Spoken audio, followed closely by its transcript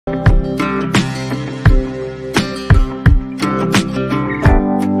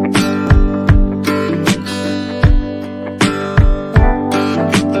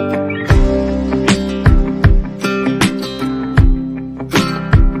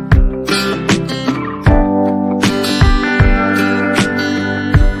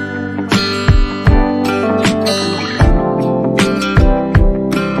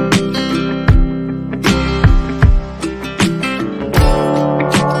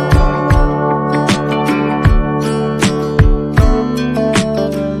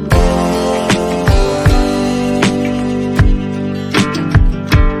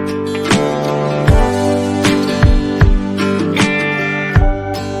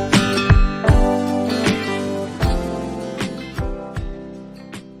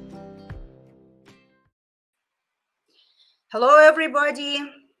everybody.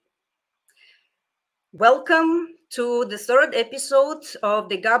 Welcome to the third episode of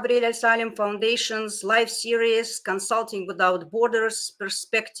the Gabriel Al-Salem Foundation's live series, Consulting Without Borders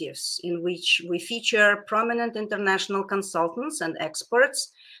Perspectives, in which we feature prominent international consultants and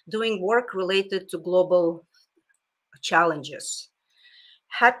experts doing work related to global challenges.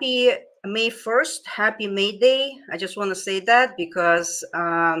 Happy May 1st, happy May Day. I just want to say that because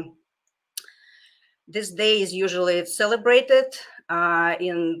this day is usually celebrated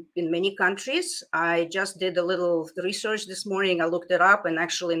in many countries. I just did a little research this morning. I looked it up, and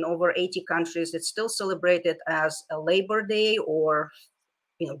actually in over 80 countries, it's still celebrated as a Labor Day or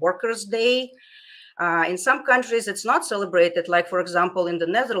Workers' Day. In some countries, it's not celebrated, like, for example, in the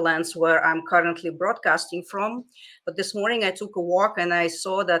Netherlands, where I'm currently broadcasting from. But this morning, I took a walk, and I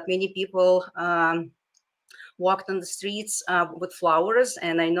saw that many people walked on the streets with flowers.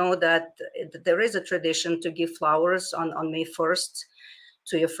 And I know that there is a tradition to give flowers on May 1st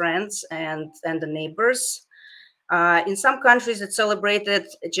to your friends and the neighbors. In some countries, it's celebrated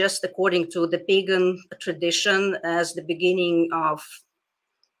just according to the pagan tradition as the beginning of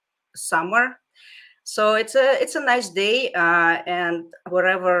summer. So it's a nice day, and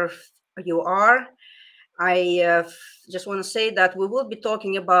wherever you are, I just want to say that we will be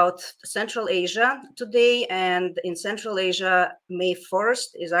talking about Central Asia today, and in Central Asia, May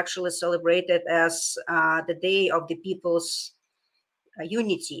 1st is actually celebrated as the Day of the People's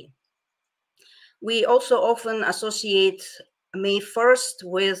Unity. We also often associate May 1st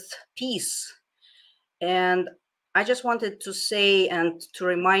with peace, and I just wanted to say and to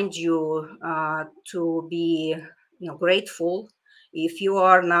remind you to be grateful if you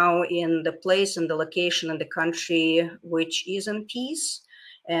are now in the place and the location in the country which is in peace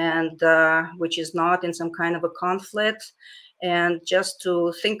and which is not in some kind of a conflict, and just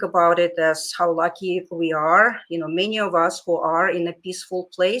to think about it as how lucky we are, many of us who are in a peaceful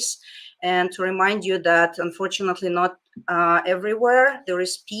place, and to remind you that unfortunately not everywhere there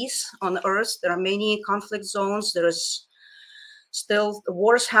is peace on earth. There are many conflict zones. There is still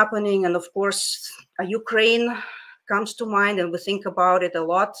wars happening, and of course Ukraine comes to mind, and we think about it a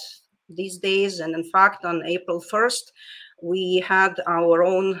lot these days. And in fact, on April 1st, we had our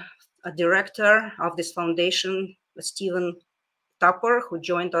own director of this foundation, Stephen Tupper, who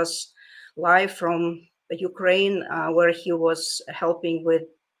joined us live from Ukraine, where he was helping with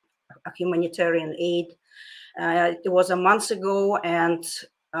humanitarian aid. It was a month ago, and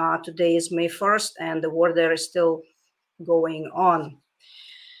today is May 1st, and the war there is still going on.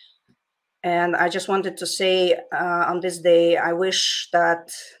 And I just wanted to say on this day, I wish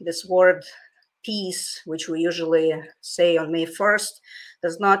that this word peace, which we usually say on May 1st,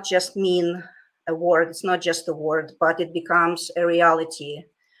 does not just mean a word. It's not just a word, but it becomes a reality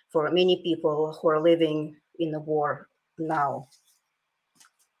for many people who are living in a war now.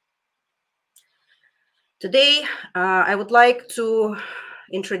 Today, I would like to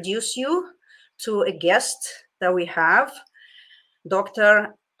introduce you to a guest that we have,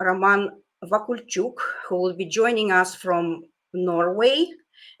 Dr. Roman Vakulchuk, who will be joining us from Norway.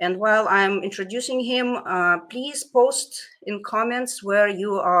 And while I'm introducing him, please post in comments where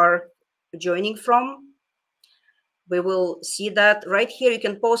you are joining from. We will see that right here. You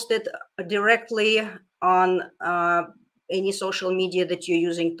can post it directly on any social media that you're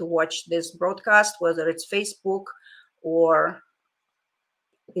using to watch this broadcast, whether it's Facebook or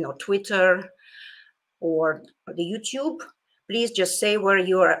Twitter or the YouTube. Please just say where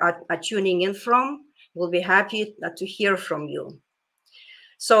you are tuning in from. We'll be happy to hear from you.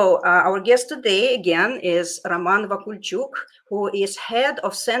 So our guest today, again, is Roman Vakulchuk, who is head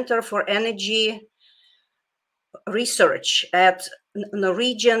of Center for Energy Research at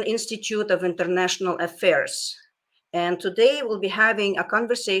Norwegian Institute of International Affairs. And today we'll be having a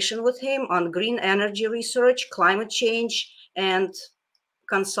conversation with him on green energy research, climate change, and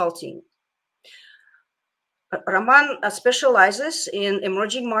consulting. Roman specializes in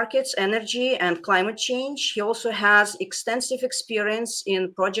emerging markets, energy, and climate change. He also has extensive experience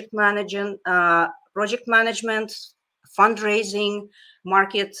in project management, fundraising,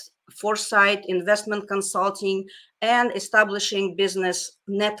 market foresight, investment consulting, and establishing business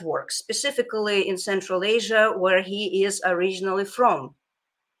networks, specifically in Central Asia, where he is originally from.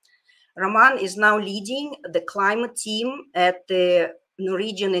 Roman is now leading the climate team at the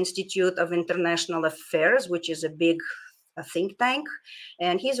Norwegian Institute of International Affairs, which is a big think tank,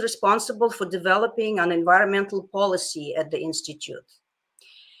 and he's responsible for developing an environmental policy at the institute.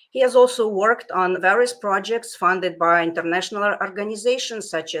 He has also worked on various projects funded by international organizations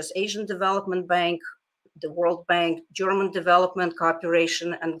such as Asian Development Bank, the World Bank, German Development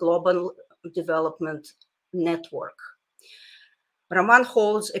Cooperation, and Global Development Network. Roman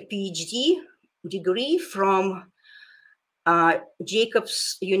holds a PhD degree from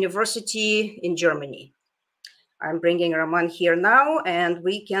Jacobs University in Germany. I'm bringing Roman here now, and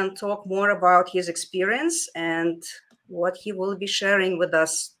we can talk more about his experience and what he will be sharing with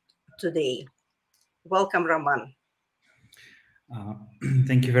us today. Welcome, Roman.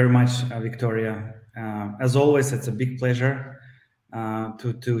 Thank you very much, Victoria. As always, it's a big pleasure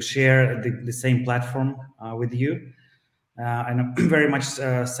to share the same platform with you. And I'm very much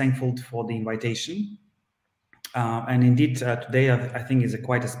thankful for the invitation. And indeed, today I think is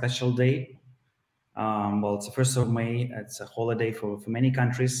quite a special day. Well, it's the 1st of May. It's a holiday for many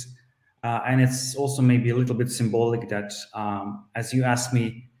countries. And it's also maybe a little bit symbolic that, as you asked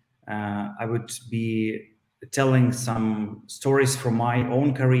me, I would be telling some stories from my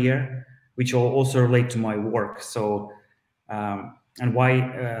own career, which will also relate to my work. So, and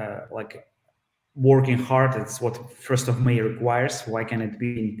why, like, working hard, it's what 1st of May requires. Why can it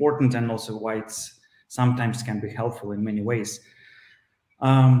be important, and also why it's sometimes can be helpful in many ways. So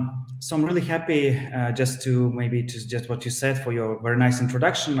I'm really happy just what you said for your very nice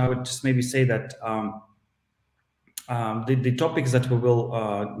introduction. I would just maybe say that the topics that we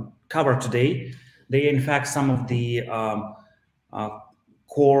will cover today, they in fact some of the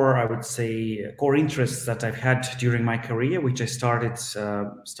core, I would say, core interests that I've had during my career, which I started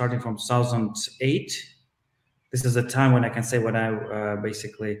starting from 2008. This is a time when I can say when I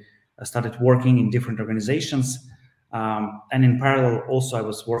basically started working in different organizations. And in parallel, also, I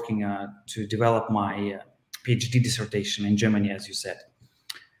was working to develop my PhD dissertation in Germany, as you said.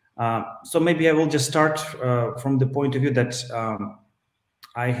 So maybe I will just start from the point of view that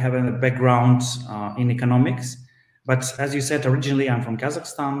I have a background in economics. But as you said, originally I'm from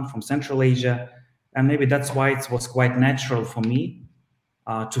Kazakhstan, from Central Asia. And maybe that's why it was quite natural for me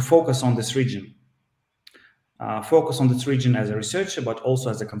to focus on this region. As a researcher, but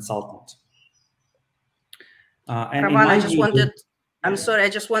also as a consultant. And Roman, I'm sorry, I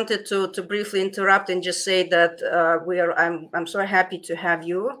just wanted to briefly interrupt and just say that I'm so happy to have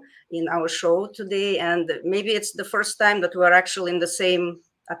you in our show today. And maybe it's the first time that we're actually in the same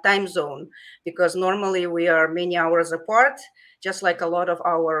time zone, because normally we are many hours apart, just like a lot of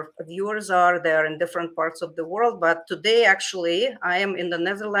our viewers are. They're in different parts of the world. But today, actually, I am in the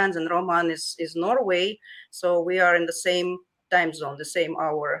Netherlands and Roman is Norway. So we are in the same time zone, the same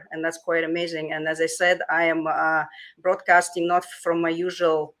hour, and that's quite amazing. And as I said, I am broadcasting not from my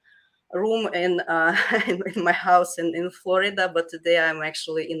usual room in my house in Florida, but today I'm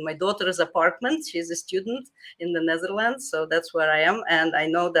actually in my daughter's apartment. She's a student in the Netherlands, so that's where I am. And I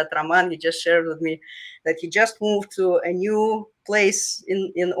know that Roman, he just shared with me that he just moved to a new place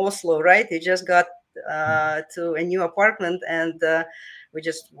in Oslo, right? He just got to a new apartment, and we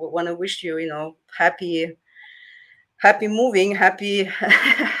just want to wish you, happy moving, happy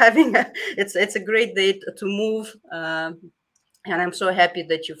having it's a great day to move, and I'm so happy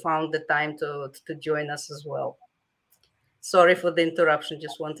that you found the time to join us as well. Sorry for the interruption,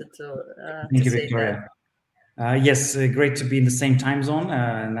 just wanted to Thank you, say Victoria. Yes, great to be in the same time zone,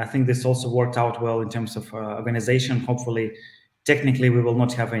 and I think this also worked out well in terms of organization. Hopefully, technically, we will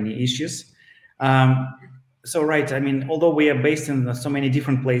not have any issues. So right, I mean, although we are based in so many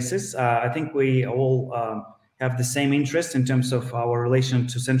different places, I think we all have the same interest in terms of our relation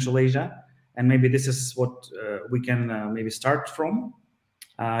to Central Asia. And maybe this is what we can maybe start from,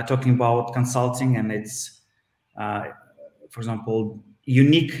 talking about consulting and its, for example,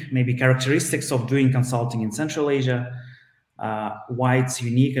 unique maybe characteristics of doing consulting in Central Asia, why it's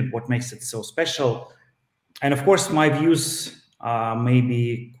unique and what makes it so special. And of course, my views may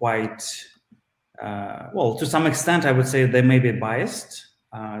be quite, well, to some extent, I would say they may be biased.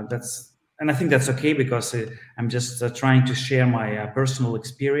 And I think that's okay, because I'm just trying to share my personal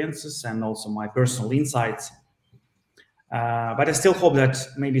experiences and also my personal insights. But I still hope that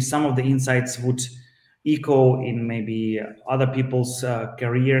maybe some of the insights would echo in maybe other people's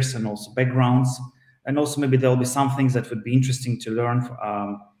careers and also backgrounds. And also maybe there'll be some things that would be interesting to learn,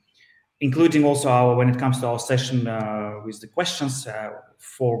 including also when it comes to our session with the questions,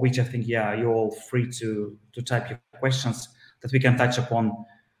 for which I think, yeah, you're all free to type your questions that we can touch upon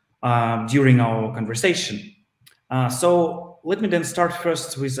during our conversation. So let me then start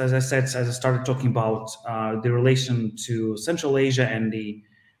first with, as I said, as I started talking about the relation to Central Asia and the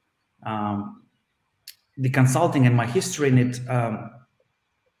consulting and my history in it.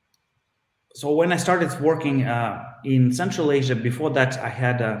 So when I started working in Central Asia, before that I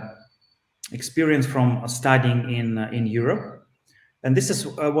had experience from studying in Europe, and this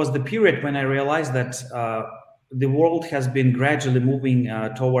was the period when I realized that the world has been gradually moving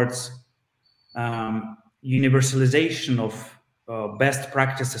towards universalization of best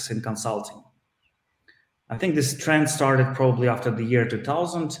practices in consulting. I think this trend started probably after the year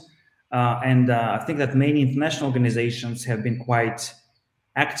 2000, and I think that many international organizations have been quite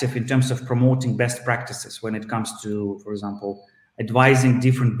active in terms of promoting best practices when it comes to, for example, advising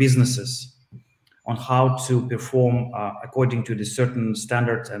different businesses on how to perform according to the certain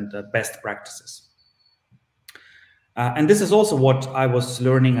standards and best practices. And this is also what I was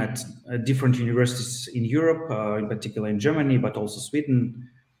learning at different universities in Europe, in particular in Germany, but also Sweden.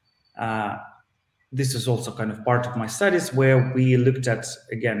 This is also kind of part of my studies, where we looked at,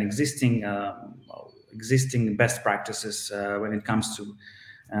 again, existing best practices when it comes to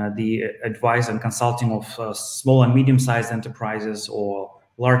the advice and consulting of small and medium-sized enterprises or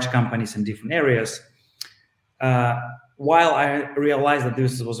large companies in different areas. While I realized that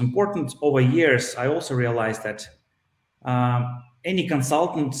this was important over years, I also realized that any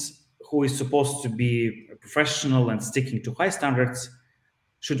consultant who is supposed to be a professional and sticking to high standards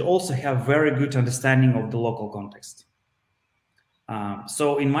should also have very good understanding of the local context.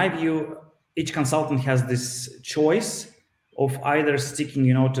 So in my view, each consultant has this choice of either sticking,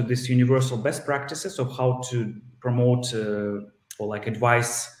 to this universal best practices of how to promote or like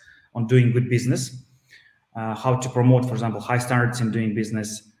advice on doing good business, how to promote, for example, high standards in doing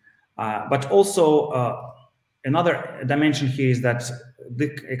business, but also another dimension here is that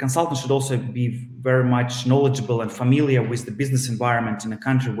a consultant should also be very much knowledgeable and familiar with the business environment in a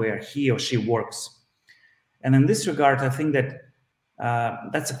country where he or she works. And in this regard, I think that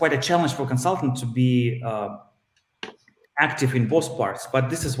that's quite a challenge for a consultant to be active in both parts, but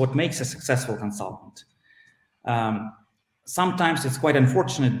this is what makes a successful consultant. Sometimes it's quite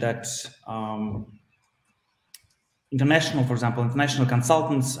unfortunate that international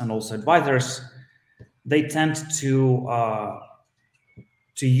consultants and also advisors, they tend to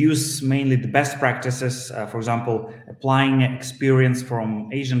use mainly the best practices, for example, applying experience from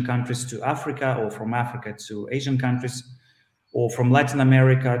Asian countries to Africa, or from Africa to Asian countries, or from Latin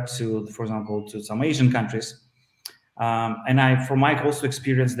America to, for example, to some Asian countries. And from my also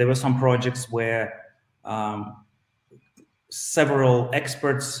experience, there were some projects where several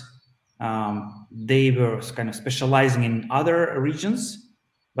experts, they were kind of specializing in other regions,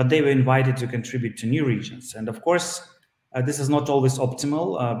 but they were invited to contribute to new regions. And of course, this is not always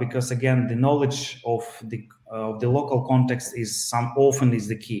optimal because, again, the knowledge of the local context is often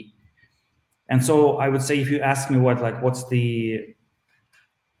the key. And so I would say, if you ask me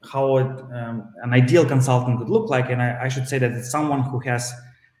how an ideal consultant could look like, and I should say that it's someone who has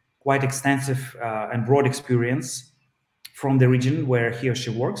quite extensive and broad experience from the region where he or she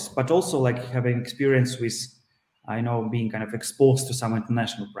works, but also like having experience with, being kind of exposed to some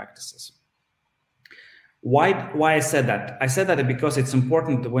international practices. Why I said that? I said that because it's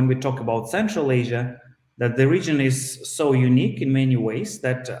important when we talk about Central Asia, that the region is so unique in many ways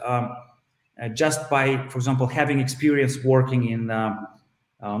that just by, for example, having experience working in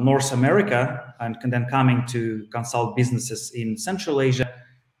North America and then coming to consult businesses in Central Asia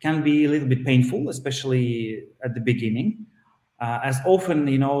can be a little bit painful, especially at the beginning, as often,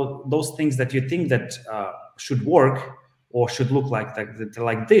 those things that you think that should work or should look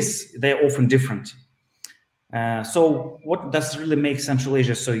like this, they're often different. So what does really make Central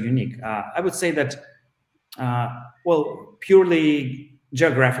Asia so unique? I would say that, purely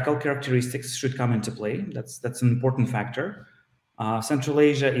geographical characteristics should come into play. That's an important factor. Central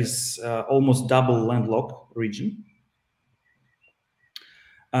Asia is almost double landlocked region.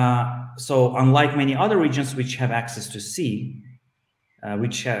 So unlike many other regions which have access to sea,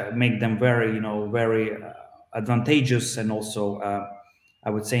 which make them very, very advantageous, and also I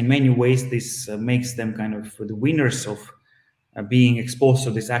would say in many ways this makes them kind of the winners of being exposed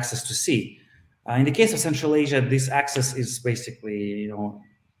to this access to sea. In the case of Central Asia, this access is basically,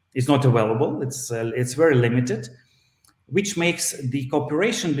 is not available. It's very limited, which makes the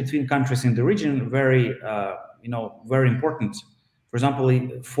cooperation between countries in the region very, very important. For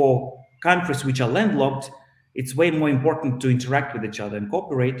example, for countries which are landlocked, it's way more important to interact with each other and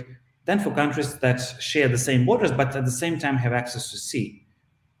cooperate than for countries that share the same borders, but at the same time have access to sea.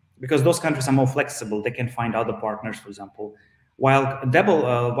 Because those countries are more flexible, they can find other partners, for example. While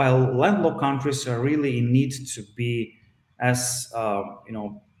landlocked countries are really in need to be as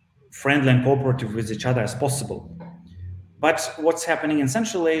friendly and cooperative with each other as possible. But what's happening in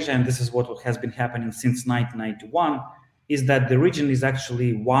Central Asia, and this is what has been happening since 1991, is that the region is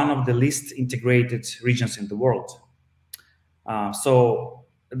actually one of the least integrated regions in the world. So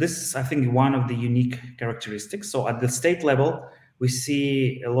this is, I think, one of the unique characteristics. So at the state level, we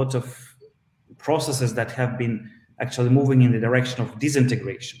see a lot of processes that have been actually moving in the direction of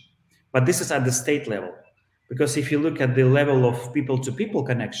disintegration. But this is at the state level. because if you look at the level of people-to-people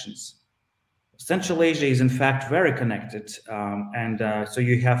connections, Central Asia is in fact very connected, so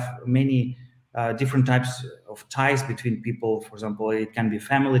you have many different types of ties between people. For example, it can be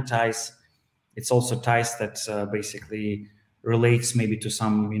family ties. It's also ties that basically relates maybe to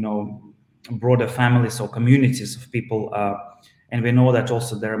some, broader families or communities of people. And we know that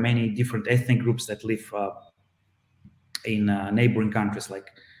also there are many different ethnic groups that live in neighboring countries, like,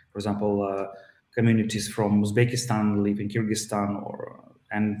 for example, communities from Uzbekistan live in Kyrgyzstan,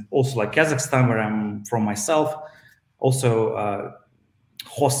 and also like Kazakhstan, where I'm from myself, also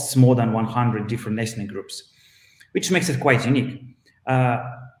hosts more than 100 different ethnic groups, which makes it quite unique.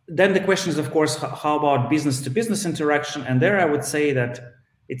 Then the question is, of course, how about business-to-business interaction? And there I would say that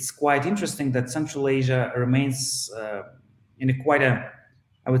it's quite interesting that Central Asia remains in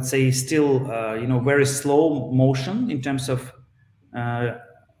I would say, still, very slow motion in terms of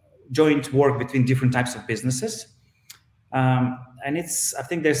joint work between different types of businesses. And I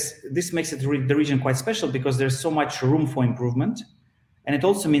think this makes the region quite special because there's so much room for improvement. And it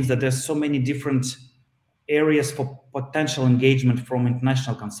also means that there's so many different areas for potential engagement from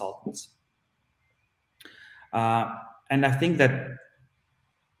international consultants. And I think that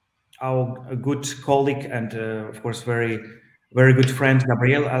our good colleague and, of course, very, very good friend,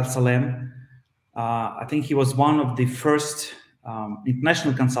 Gabriel Al-Salem, I think he was one of the first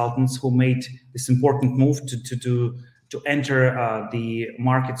international consultants who made this important move to enter the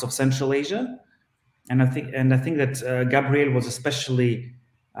markets of Central Asia. And I think that Gabriel was especially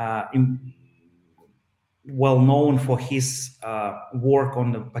well known for his work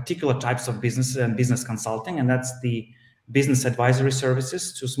on the particular types of business and business consulting, and that's the business advisory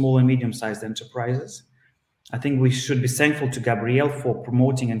services to small and medium-sized enterprises. I think we should be thankful to Gabriel for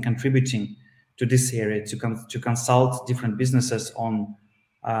promoting and contributing to this area to consult different businesses on,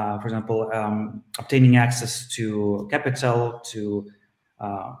 for example, obtaining access to capital, to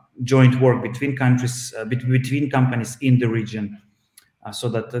joint work between countries, between companies in the region, so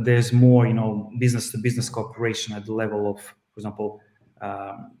that there's more, business-to-business cooperation at the level of, for example,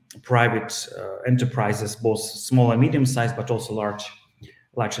 private enterprises, both small and medium-sized, but also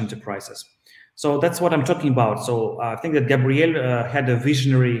large enterprises. So that's what I'm talking about. So I think that Gabriel had a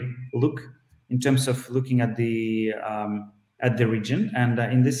visionary look in terms of looking at the region, and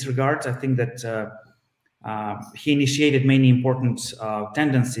in this regard, I think that he initiated many important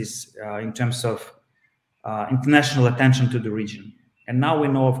tendencies in terms of international attention to the region. And now we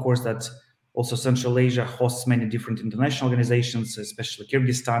know, of course, that also Central Asia hosts many different international organizations, especially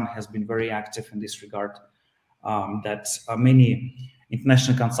Kyrgyzstan has been very active in this regard, that many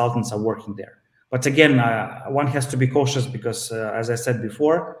international consultants are working there. But again, one has to be cautious because, as I said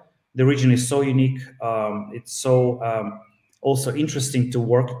before, the region is so unique. It's so also interesting to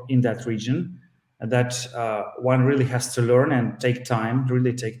work in that region that one really has to learn and take time,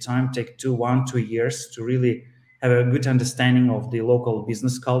 take 2 years to really have a good understanding of the local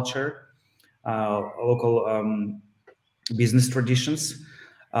business culture, local business traditions.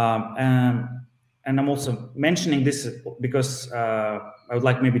 And I'm also mentioning this because I would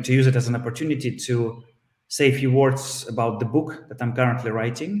like maybe to use it as an opportunity to say a few words about the book that I'm currently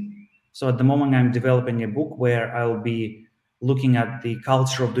writing. So at the moment, I'm developing a book where I'll be looking at the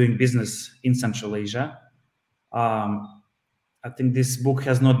culture of doing business in Central Asia. I think this book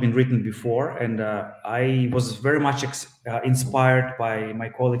has not been written before, and I was very much inspired by my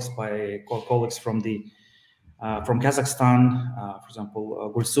colleagues, from Kazakhstan, for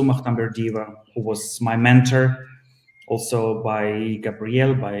example, Gulsum Akhtamberdieva, who was my mentor, also by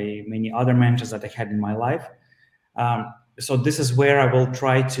Gabriel, by many other mentors that I had in my life. So this is where I will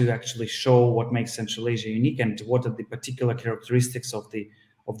try to actually show what makes Central Asia unique and what are the particular characteristics of the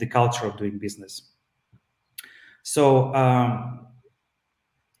culture of doing business. So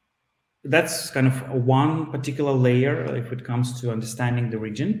that's kind of one particular layer if it comes to understanding the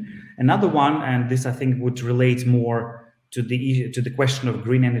region. Another one, and this I think would relate more to the question of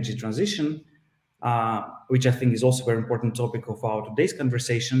green energy transition, which I think is also a very important topic of our today's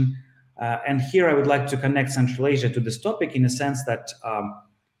conversation. And here I would like to connect Central Asia to this topic in a sense that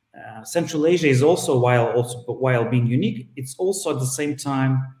Central Asia is also, while being unique, it's also at the same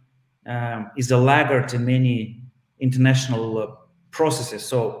time is a laggard in many international processes.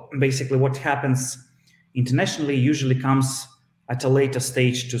 So basically what happens internationally usually comes at a later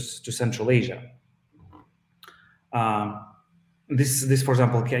stage to Central Asia. This, for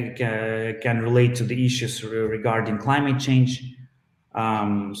example, can relate to the issues regarding climate change.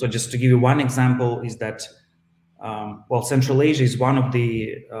 So just to give you one example is that, Central Asia is one of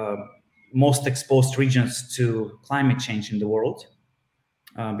the most exposed regions to climate change in the world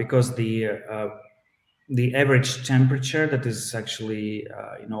because the the average temperature that is actually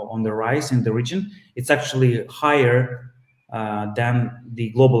on the rise in the region, it's actually higher than the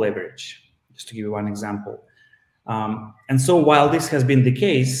global average, just to give you one example. And so while this has been the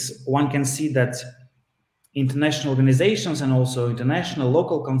case, one can see that international organizations and also international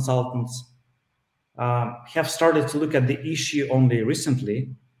local consultants have started to look at the issue only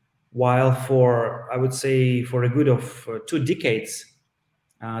recently, while I would say for a good of 2 decades,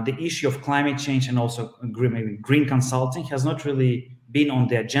 the issue of climate change and also maybe green consulting has not really been on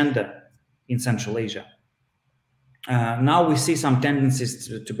the agenda in Central Asia. Now we see some tendencies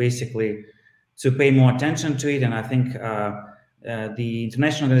to basically to pay more attention to it, and I think the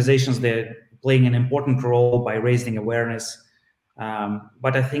international organizations, they're playing an important role by raising awareness.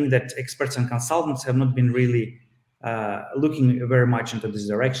 But I think that experts and consultants have not been really looking very much into this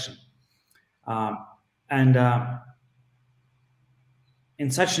direction. In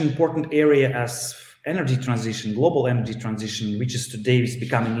such an important area as energy transition, global energy transition, which is today is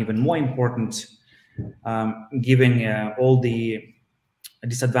becoming even more important, given all the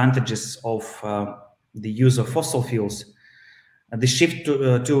disadvantages of the use of fossil fuels, the shift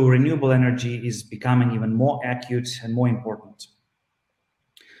to renewable energy is becoming even more acute and more important.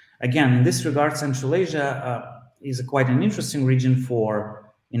 Again, in this regard, Central Asia is quite an interesting region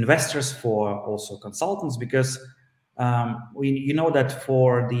for investors, for also consultants, because you know that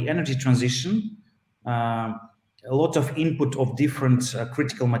for the energy transition, a lot of input of different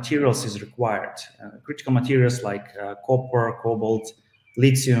critical materials is required. Critical materials like copper, cobalt,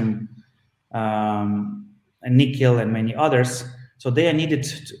 lithium, nickel, and many others. So they are needed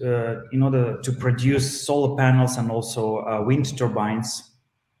in order to produce solar panels and also wind turbines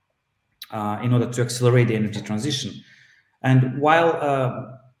in order to accelerate the energy transition. And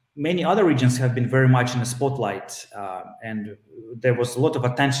while many other regions have been very much in the spotlight, and there was a lot of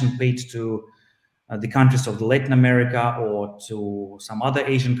attention paid to the countries of Latin America or to some other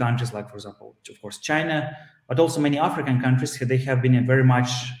Asian countries, like, for example, of course, China, but also many African countries, they have been very much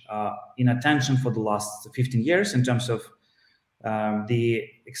in attention for the last 15 years in terms of the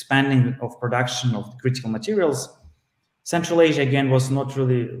expanding of production of critical materials. Central Asia, again, was not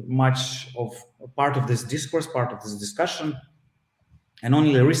really much of a part of this discourse, part of this discussion. And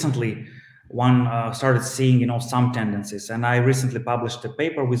only recently, one started seeing, some tendencies. And I recently published a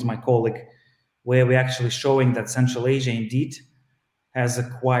paper with my colleague where we're actually showing that Central Asia indeed has a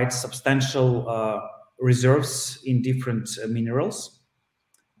quite substantial reserves in different minerals,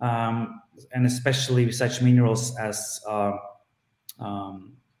 and especially with such minerals as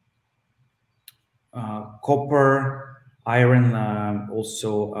copper, iron,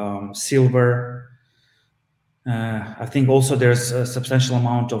 also silver. I think also there's a substantial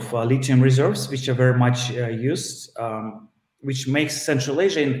amount of lithium reserves, which are very much used, which makes Central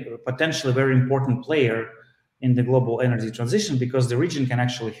Asia potentially a very important player in the global energy transition, because the region can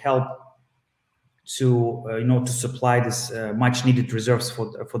actually help to to supply this much needed reserves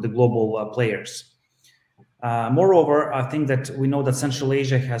for the global players. Moreover, I think that we know that Central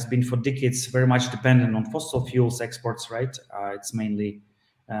Asia has been for decades very much dependent on fossil fuels exports, right? It's mainly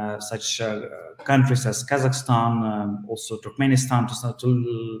such countries as Kazakhstan, also Turkmenistan,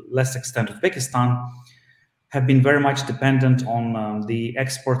 to less extent Uzbekistan, have been very much dependent on the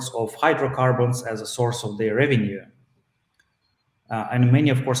exports of hydrocarbons as a source of their revenue. And many,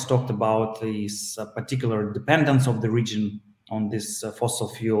 of course, talked about this particular dependence of the region on these fossil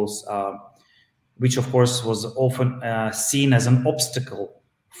fuels, which, of course, was often seen as an obstacle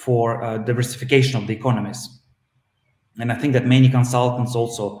for diversification of the economies. And I think that many consultants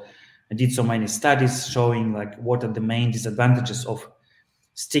also did so many studies showing like what are the main disadvantages of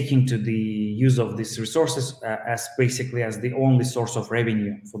sticking to the use of these resources as basically as the only source of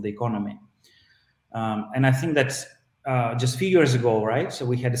revenue for the economy. And I think that just a few years ago, right, so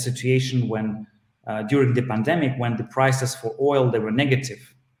we had a situation when during the pandemic, when the prices for oil, they were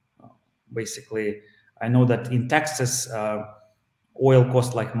negative. Basically, I know that in Texas, oil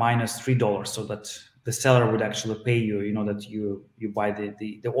cost like -$3, so that the seller would actually pay you, that you buy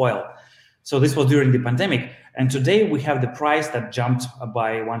the oil. So this was during the pandemic. And today we have the price that jumped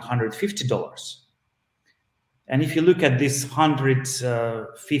by $150. And if you look at this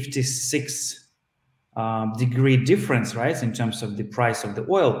 156 degree difference, right, in terms of the price of the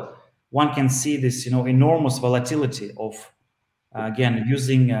oil, one can see this, enormous volatility of, again,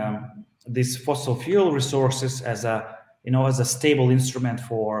 using these fossil fuel resources as a, as a stable instrument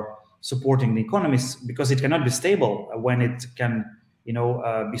for supporting the economies, because it cannot be stable when it can,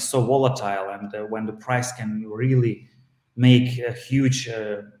 be so volatile, and when the price can really make a huge,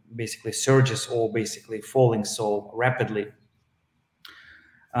 basically surges or basically falling so rapidly.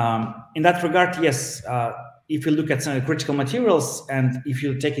 In that regard, yes, if you look at some critical materials and if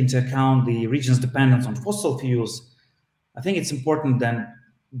you take into account the region's dependence on fossil fuels, I think it's important then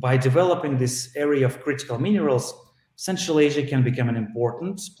by developing this area of critical minerals, Central Asia can become an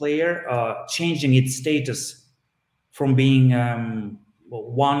important player, changing its status from being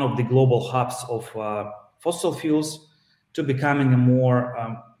one of the global hubs of fossil fuels to becoming a more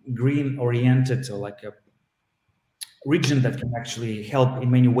green-oriented, like a region that can actually help in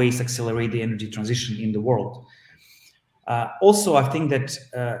many ways accelerate the energy transition in the world. Also, I think that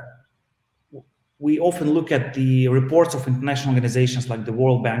we often look at the reports of international organizations like the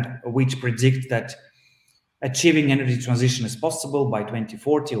World Bank, which predict that achieving energy transition is possible by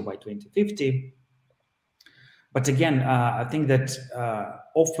 2040 or by 2050. But again, I think that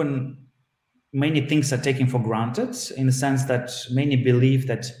often many things are taken for granted, in the sense that many believe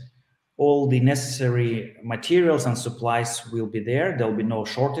that all the necessary materials and supplies will be there. There'll be no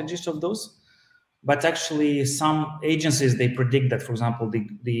shortages of those. But actually, some agencies, they predict that, for example,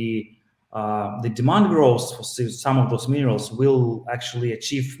 the demand growth for some of those minerals will actually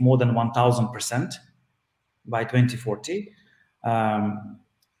achieve more than 1,000% by 2040.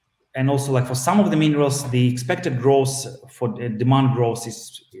 And also, like for some of the minerals, the expected growth for demand growth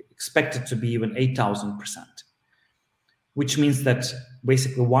is expected to be even 8,000%, which means that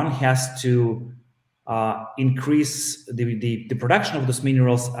basically one has to increase the production of those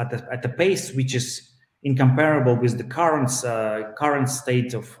minerals at a pace which is incomparable with the current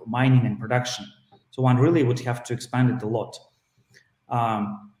state of mining and production. So one really would have to expand it a lot.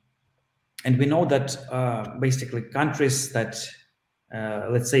 And we know that basically countries that,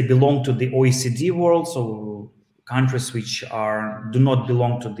 let's say, belong to the OECD world, so countries which do not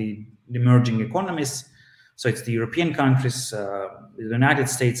belong to the emerging economies, so it's the European countries, the United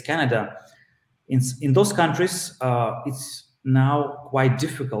States, Canada. In those countries, it's now quite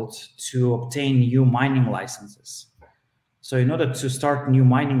difficult to obtain new mining licenses. So in order to start new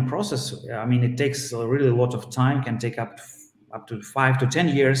mining process, I mean, it takes really a lot of time, can take up to 5 to 10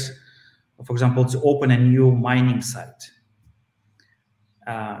 years, for example, to open a new mining site.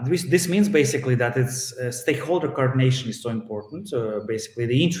 This means basically that it's stakeholder coordination is so important. Basically,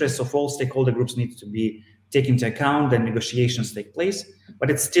 the interests of all stakeholder groups need to be taken into account, and negotiations take place, but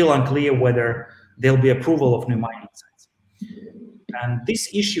it's still unclear whether there'll be approval of new mining sites. And this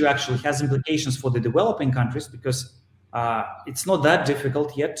issue actually has implications for the developing countries, because it's not that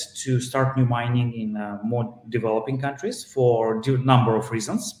difficult yet to start new mining in more developing countries for a number of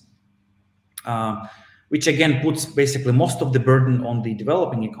reasons, which again puts basically most of the burden on the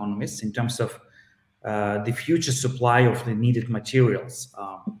developing economies in terms of the future supply of the needed materials.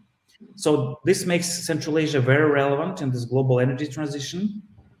 So this makes Central Asia very relevant in this global energy transition.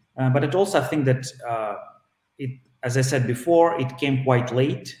 But it also, I think that as I said before, it came quite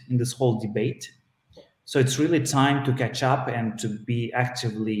late in this whole debate. So it's really time to catch up and to be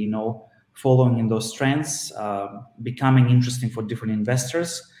actively, following in those trends, becoming interesting for different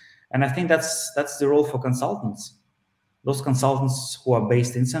investors. And I think that's the role for consultants. Those consultants who are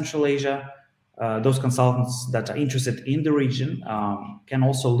based in Central Asia, those consultants that are interested in the region can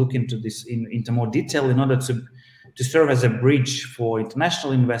also look into this into more detail in order to serve as a bridge for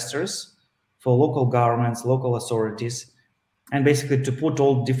international investors, for local governments, local authorities, and basically to put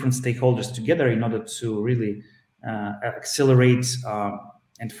all different stakeholders together in order to really accelerate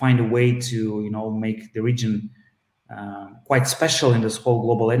and find a way to make the region quite special in this whole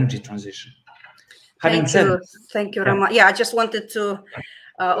global energy transition. Thank you, Roman. Yeah, I just wanted to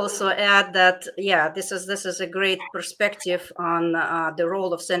also add that, this is a great perspective on the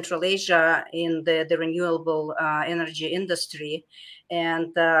role of Central Asia in the renewable energy industry.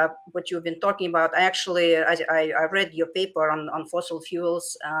 And what you've been talking about, I read your paper on fossil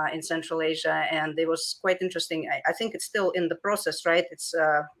fuels in Central Asia, and it was quite interesting. I think it's still in the process, right? It's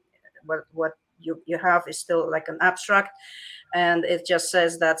what you have is still like an abstract. And it just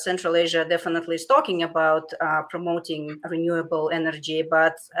says that Central Asia definitely is talking about promoting renewable energy,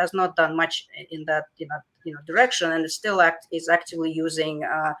 but has not done much in that direction, and still is actively using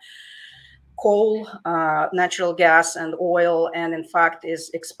coal, natural gas, and oil, and in fact is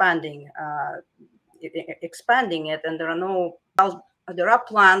expanding it. And there are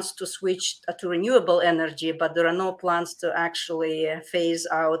plans to switch to renewable energy, but there are no plans to actually phase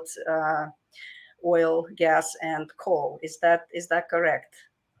out oil, gas, and coal. Is that correct?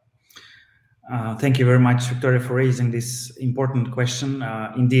 Thank you very much, Victoria, for raising this important question.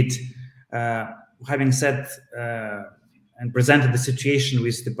 Indeed, having said and presented the situation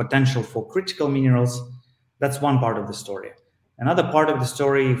with the potential for critical minerals, that's one part of the story. Another part of the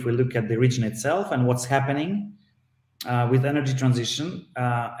story, if we look at the region itself and what's happening, with energy transition,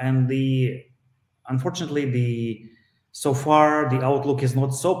 and unfortunately so far the outlook is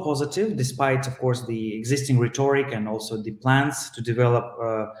not so positive, despite of course the existing rhetoric and also the plans to develop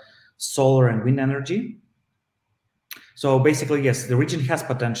solar and wind energy. So basically, yes, the region has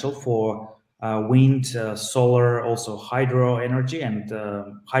potential for wind, solar, also hydro energy, and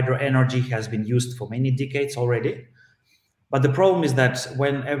hydro energy has been used for many decades already. But the problem is that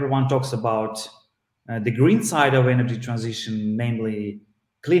when everyone talks about the green side of energy transition, namely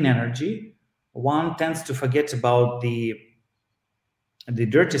clean energy, one tends to forget about the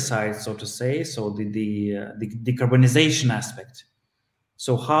dirty side, so to say, so the decarbonization aspect.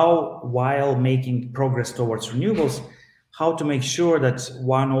 So how, while making progress towards renewables, how to make sure that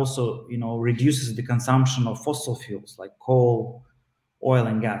one also, reduces the consumption of fossil fuels like coal, oil,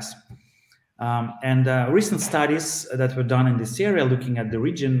 and gas. And recent studies that were done in this area, looking at the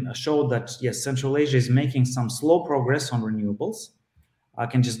region, showed that yes, Central Asia is making some slow progress on renewables. I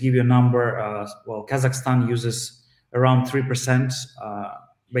can just give you a number. Well, Kazakhstan uses around 3%,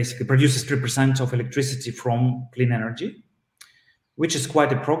 basically produces 3% of electricity from clean energy, which is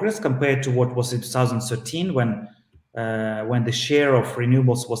quite a progress compared to what was in 2013 when the share of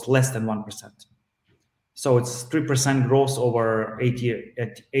renewables was less than 1%. So it's 3% growth over 8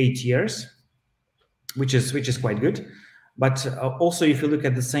 years, which is quite good. But also, if you look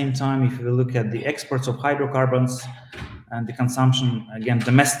at the same time, if you look at the exports of hydrocarbons and the consumption, again,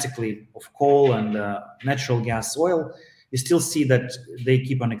 domestically of coal and natural gas, oil, you still see that they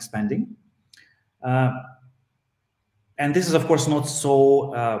keep on expanding. And this is, of course, not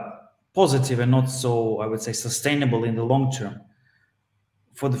so positive and not so, I would say, sustainable in the long term.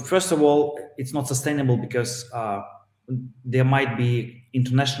 First of all, it's not sustainable because there might be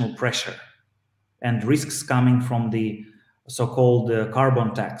international pressure and risks coming from the so-called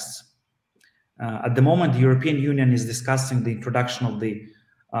carbon tax. At the moment, the European Union is discussing the introduction of the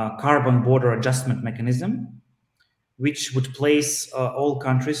carbon border adjustment mechanism, which would place all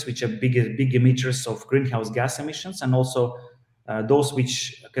countries which are big emitters of greenhouse gas emissions, and also those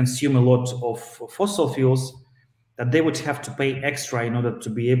which consume a lot of fossil fuels, that they would have to pay extra in order to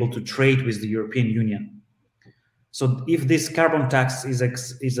be able to trade with the European Union. So if this carbon tax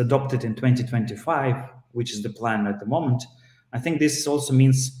is adopted in 2025, which is the plan at the moment, I think this also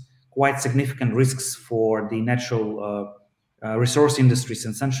means quite significant risks for the natural resource industries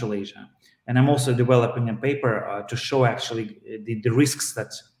in Central Asia. And I'm also developing a paper to show actually the risks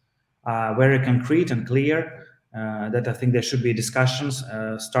that are very concrete and clear, that I think there should be discussions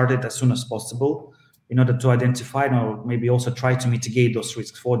started as soon as possible in order to identify or maybe also try to mitigate those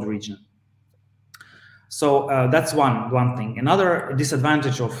risks for the region. So that's one thing. Another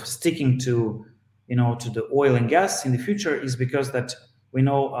disadvantage of sticking to the oil and gas in the future is because that we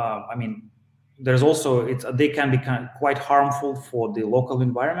know, there's also they can be quite harmful for the local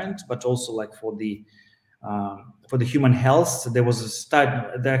environment, but also like for the human health. There was a study.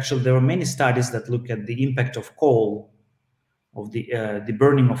 There were many studies that look at the impact of coal, of the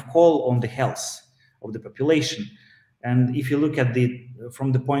burning of coal on the health of the population. And if you look at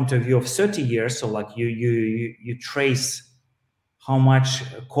from the point of view of 30 years, so like you trace how much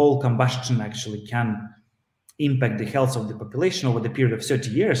coal combustion actually can impact the health of the population over the period of 30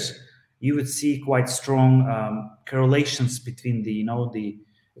 years, you would see quite strong correlations between the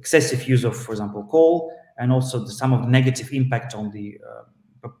excessive use of, for example, coal, and also some of the negative impact on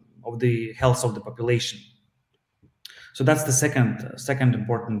the health of the population. So that's the second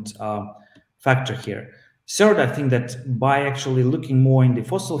important factor here. Third, I think that by actually looking more in the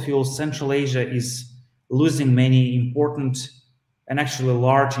fossil fuels, Central Asia is losing many important and actually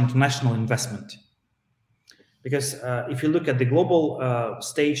large international investment. Because if you look at the global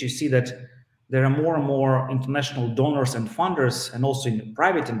stage, you see that there are more and more international donors and funders, and also in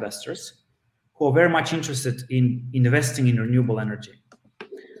private investors, who are very much interested in investing in renewable energy.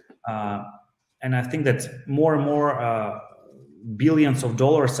 And I think that more and more billions of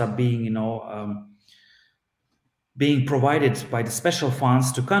dollars are being provided by the special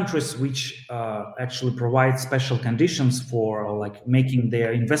funds to countries which actually provide special conditions for like making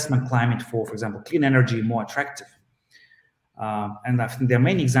their investment climate for example, clean energy more attractive. And I think there are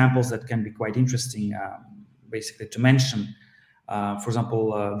many examples that can be quite interesting, basically to mention. For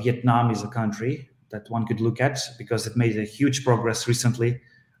example, Vietnam is a country that one could look at because it made a huge progress recently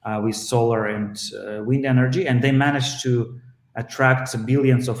with solar and wind energy, and they managed to attract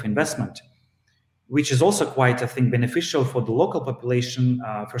billions of investment, which is also quite, I think, beneficial for the local population.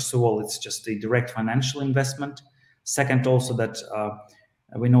 First of all, it's just a direct financial investment. Second, also that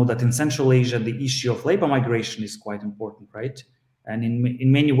we know that in Central Asia, the issue of labor migration is quite important, right? And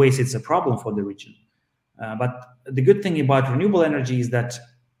in many ways, it's a problem for the region. But the good thing about renewable energy is that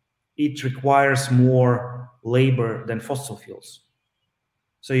it requires more labor than fossil fuels.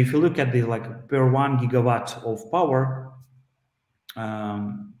 So if you look at the per 1 gigawatt of power,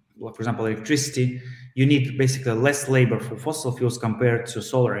 for example, electricity, you need basically less labor for fossil fuels compared to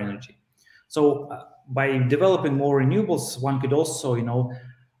solar energy. So by developing more renewables, one could also,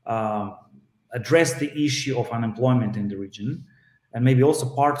 address the issue of unemployment in the region, and maybe also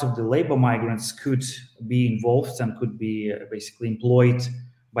part of the labor migrants could be involved and could be basically employed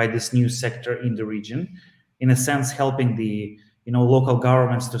by this new sector in the region, in a sense helping the local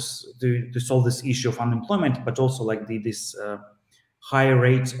governments to solve this issue of unemployment, but also this higher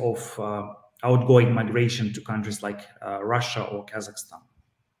rate of outgoing migration to countries like Russia or Kazakhstan.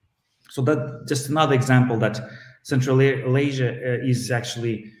 So that just another example that Central Asia is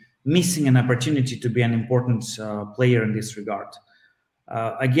actually missing an opportunity to be an important player in this regard.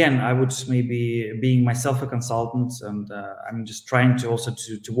 Again, I would maybe, being myself a consultant, and I'm just trying to also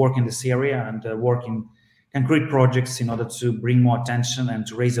to work in this area and work in concrete projects in order to bring more attention and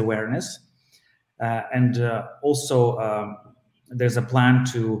to raise awareness. Also, there's a plan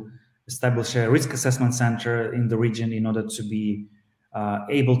to establish a risk assessment center in the region in order to be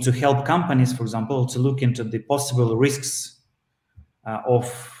able to help companies, for example, to look into the possible risks of,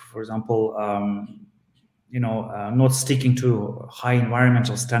 for example, not sticking to high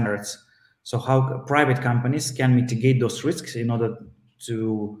environmental standards. So how private companies can mitigate those risks in order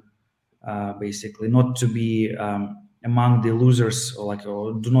to basically not to be among the losers, or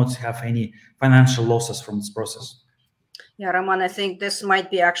do not have any financial losses from this process. Yeah, Roman, I think this might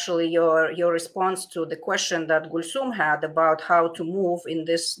be actually your response to the question that Gulsum had about how to move in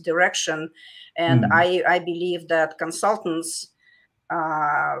this direction. And I believe that consultants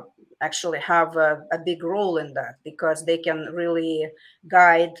actually have a big role in that, because they can really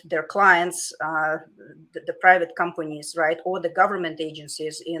guide their clients, the private companies, right, or the government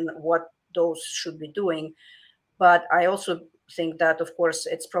agencies in what those should be doing. But I also think that, of course,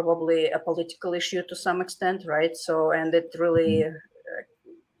 it's probably a political issue to some extent, right? So, and it really,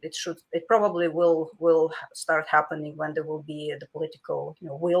 it probably will start happening when there will be the political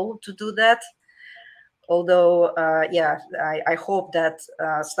will to do that. Although, yeah, I hope that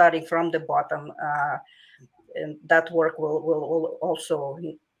starting from the bottom, and that work will also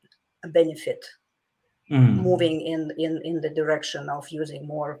benefit moving in the direction of using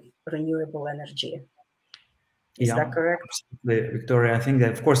more renewable energy. Is that correct? Absolutely, Victoria. I think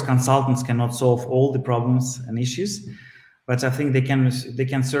that, of course, consultants cannot solve all the problems and issues, but I think they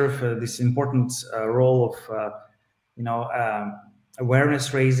can serve this important role of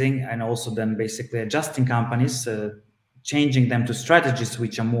awareness raising, and also then basically adjusting companies, changing them to strategies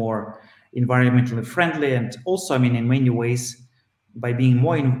which are more environmentally friendly. And also, I mean, in many ways, by being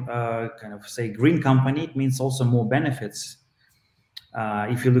more kind of say green company, it means also more benefits.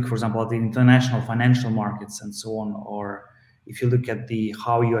 If you look, for example, at the international financial markets and so on, or if you look at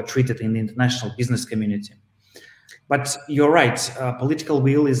how you are treated in the international business community. But you're right, political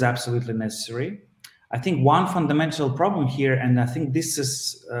will is absolutely necessary. I think one fundamental problem here, and I think this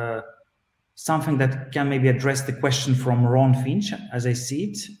is something that can maybe address the question from Ron Finch, as I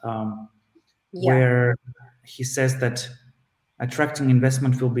see it, where he says that attracting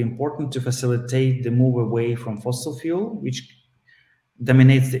investment will be important to facilitate the move away from fossil fuel, which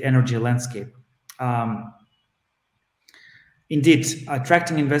dominates the energy landscape. Indeed,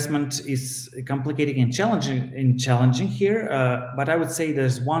 attracting investment is complicated and challenging here, but I would say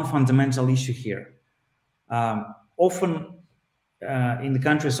there's one fundamental issue here. Often in the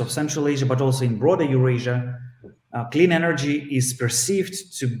countries of Central Asia, but also in broader Eurasia, clean energy is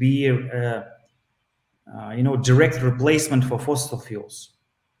perceived to be a direct replacement for fossil fuels.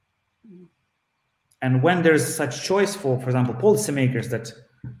 And when there's such choice for example, policymakers that,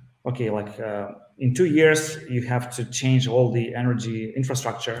 okay, in 2 years, you have to change all the energy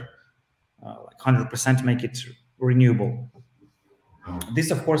infrastructure, 100% make it renewable.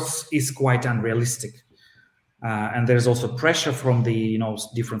 This, of course, is quite unrealistic. And there's also pressure from the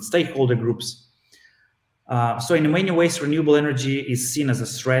different stakeholder groups. So in many ways, renewable energy is seen as a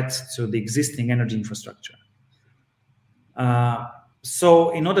threat to the existing energy infrastructure. So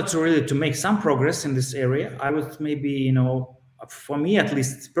in order to really make some progress in this area, I would maybe, for me at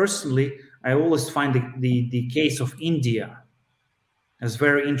least personally, I always find the case of India as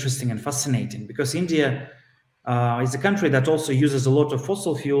very interesting and fascinating, because India is a country that also uses a lot of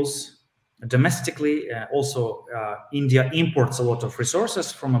fossil fuels domestically. Also, India imports a lot of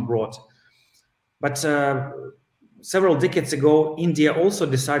resources from abroad. But several decades ago, India also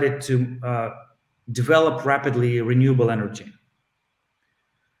decided to develop rapidly renewable energy.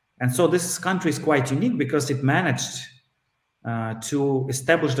 And so this country is quite unique because it managed to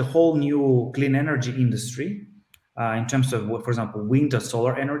establish the whole new clean energy industry in terms of, for example, wind or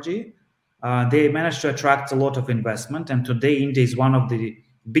solar energy. They managed to attract a lot of investment, and today India is one of the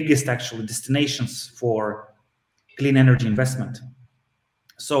biggest actually destinations for clean energy investment.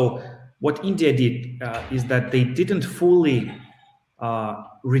 So what India did is that they didn't fully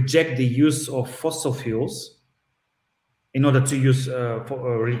reject the use of fossil fuels in order to use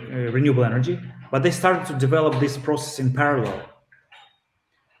renewable energy, but they started to develop this process in parallel.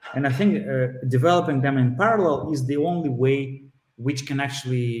 And I think developing them in parallel is the only way which can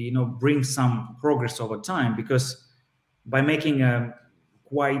actually, bring some progress over time, because by making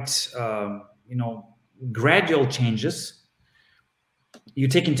quite, gradual changes, you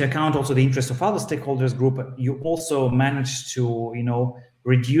take into account also the interests of other stakeholders group. You also manage to,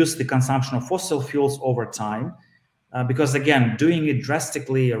 reduce the consumption of fossil fuels over time, because again, doing it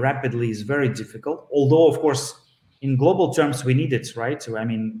drastically, rapidly is very difficult. Although, of course, in global terms, we need it, right? I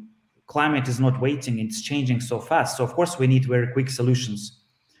mean, climate is not waiting; it's changing so fast. So, of course, we need very quick solutions.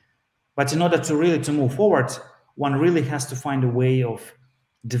 But in order to really move forward, one really has to find a way of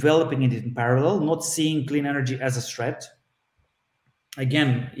developing it in parallel, not seeing clean energy as a threat.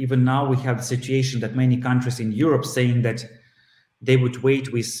 Again, even now we have the situation that many countries in Europe saying that they would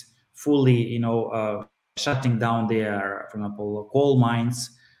wait with fully, shutting down their, for example, coal mines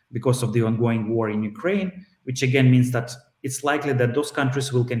because of the ongoing war in Ukraine, which again means that it's likely that those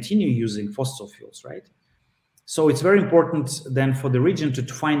countries will continue using fossil fuels, right? So it's very important then for the region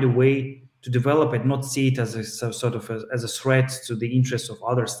to find a way to develop it, not see it as a sort of as a threat to the interests of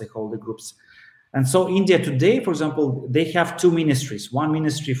other stakeholder groups. And so India today, for example, they have two ministries, one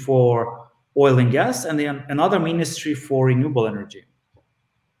ministry for oil and gas and then another ministry for renewable energy.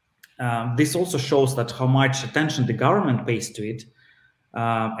 This also shows that how much attention the government pays to it.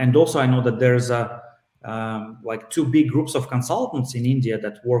 And also I know that there's like two big groups of consultants in India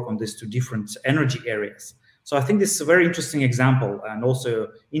that work on these two different energy areas. So I think this is a very interesting example and also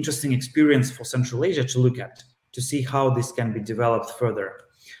interesting experience for Central Asia to look at, to see how this can be developed further.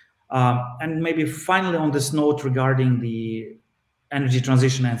 And maybe finally on this note regarding the energy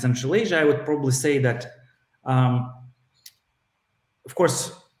transition in Central Asia, I would probably say that, of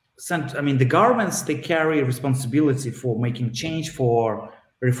course, the governments, they carry responsibility for making change, for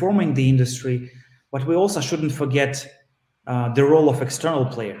reforming the industry, but we also shouldn't forget the role of external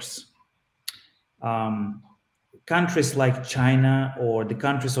players. Countries like China or the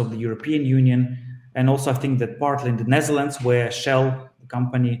countries of the European Union, and also I think that partly in the Netherlands, where Shell, the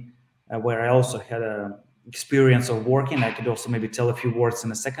company where I also had an experience of working, I could also maybe tell a few words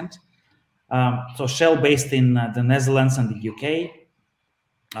in a second. So Shell based in the Netherlands and the UK,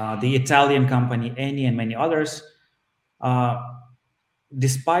 the Italian company Eni and many others,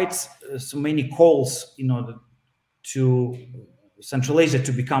 despite so many calls, to Central Asia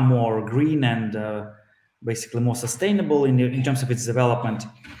to become more green and basically more sustainable in terms of its development,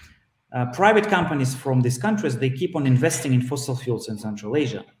 private companies from these countries, they keep on investing in fossil fuels in Central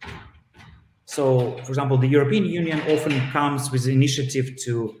Asia. So, for example, the European Union often comes with the initiative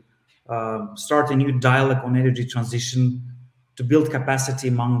to start a new dialogue on energy transition, to build capacity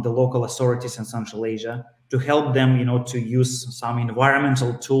among the local authorities in Central Asia, to help them, to use some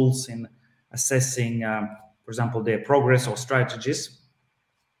environmental tools in assessing, for example, their progress or strategies.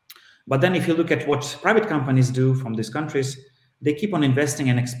 But then if you look at what private companies do from these countries, they keep on investing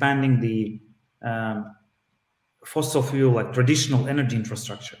and expanding the fossil fuel, like traditional energy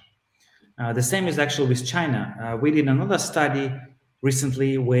infrastructure. The same is actually with China. We did another study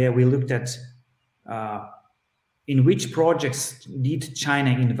recently where we looked at in which projects did China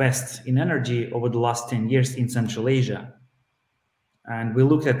invest in energy over the last 10 years in Central Asia. And we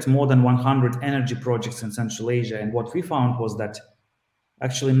looked at more than 100 energy projects in Central Asia. And what we found was that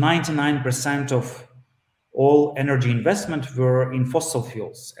actually 99% of all energy investment were in fossil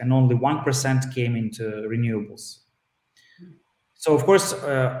fuels and only 1% came into renewables. So, of course,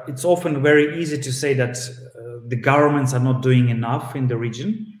 it's often very easy to say that the governments are not doing enough in the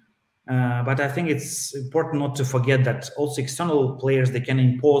region. But I think it's important not to forget that also external players, they can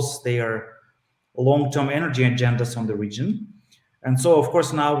impose their long-term energy agendas on the region. And so, of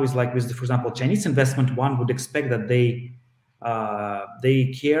course, now with for example, Chinese investment, one would expect that they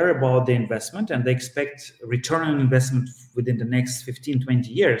care about the investment and they expect return on investment within the next 15, 20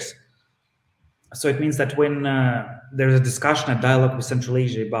 years. So it means that when there's a discussion, a dialogue with Central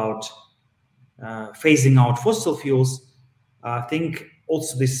Asia about phasing out fossil fuels, I think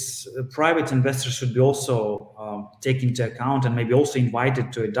also this private investors should be also taken into account and maybe also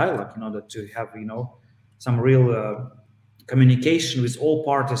invited to a dialogue in order to have, some real communication with all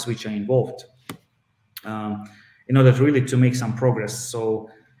parties which are involved, in order really to make some progress. So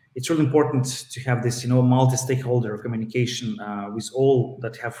it's really important to have this, multi-stakeholder communication with all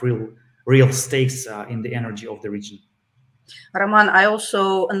that have real stakes in the energy of the region. Roman, I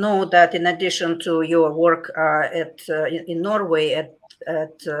also know that in addition to your work in Norway at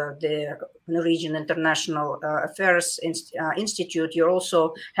the Norwegian International Affairs Institute, you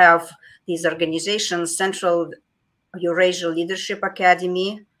also have these organizations, Central Eurasia Leadership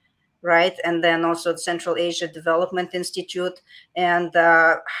Academy, right? And then also the Central Asia Development Institute. And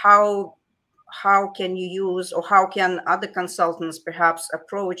how can you use, or how can other consultants perhaps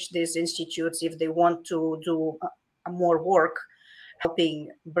approach these institutes if they want to do more work helping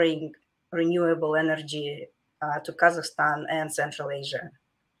bring renewable energy to Kazakhstan and Central Asia?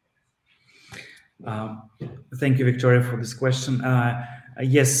 Thank you, Victoria, for this question.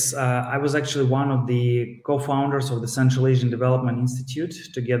 Yes, I was actually one of the co-founders of the Central Asian Development Institute,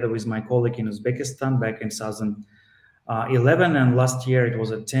 together with my colleague in Uzbekistan back in 2011, and last year it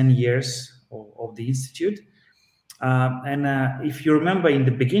was 10 years of the institute. And if you remember, in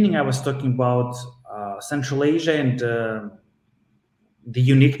the beginning I was talking about Central Asia and the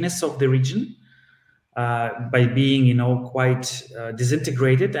uniqueness of the region by being, quite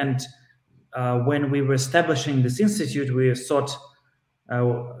disintegrated. And when we were establishing this institute, we thought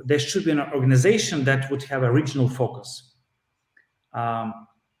there should be an organization that would have a regional focus.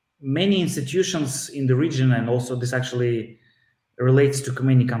 Many institutions in the region, and also this actually relates to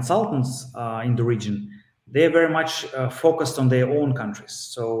many consultants in the region, they're very much focused on their own countries.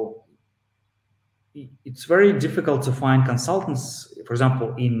 So it's very difficult to find consultants, for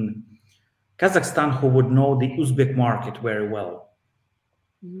example, in Kazakhstan, who would know the Uzbek market very well.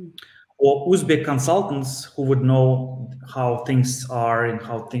 Or Uzbek consultants who would know how things are and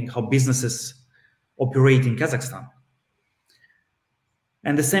how businesses operate in Kazakhstan.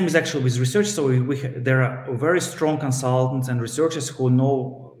 And the same is actually with research. So there are very strong consultants and researchers who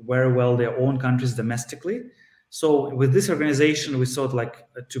know very well their own countries domestically. So with this organization, we thought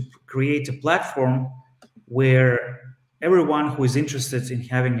to create a platform where everyone who is interested in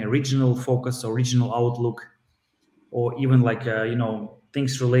having a regional focus or regional outlook, or even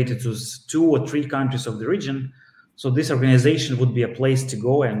things related to 2 or 3 countries of the region. So this organization would be a place to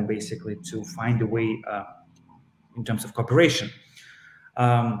go and basically to find a way in terms of cooperation.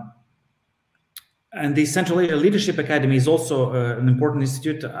 And the Central Asia Leadership Academy is also an important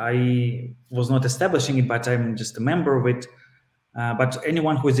institute. I was not establishing it, but I'm just a member of it. But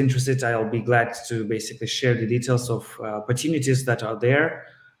anyone who is interested, I'll be glad to basically share the details of opportunities that are there,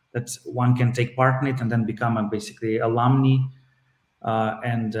 that one can take part in it and then become basically alumni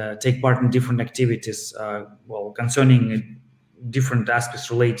and take part in different activities, concerning different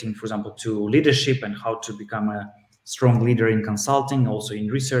aspects relating, for example, to leadership and how to become a strong leader in consulting, also in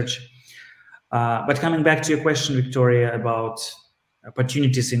research. But coming back to your question, Victoria, about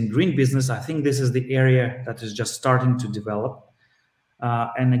opportunities in green business, I think this is the area that is just starting to develop.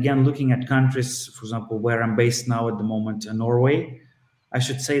 And again, looking at countries, for example, where I'm based now at the moment, Norway, I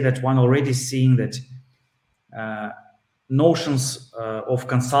should say that one already seeing that notions of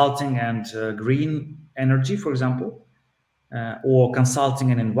consulting and green energy, for example, or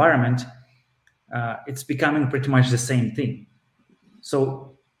consulting and environment, it's becoming pretty much the same thing. So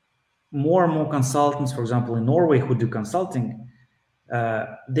more and more consultants, for example, in Norway who do consulting,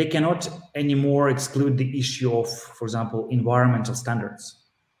 they cannot anymore exclude the issue of, for example, environmental standards.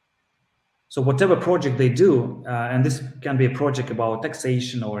 So whatever project they do, and this can be a project about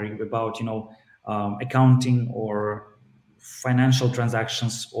taxation or about, accounting or financial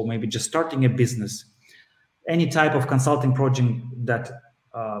transactions, or maybe just starting a business, any type of consulting project that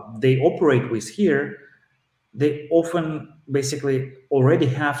they operate with here, they often basically already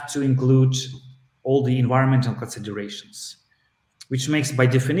have to include all the environmental considerations, which makes, by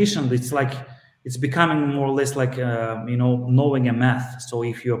definition, it's becoming more or less like knowing a math. So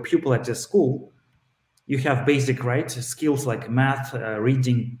if you're a pupil at a school, you have basic skills like math,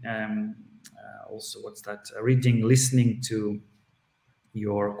 reading, also reading, listening to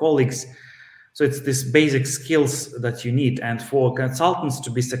your colleagues. So it's this basic skills that you need. And for consultants to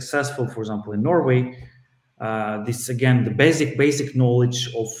be successful, for example, in Norway, this again, the basic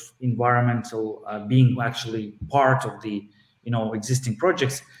knowledge of environmental being actually part of the existing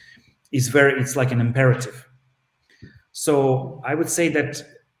projects it's like an imperative. So I would say that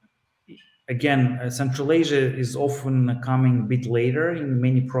again, Central Asia is often coming a bit later in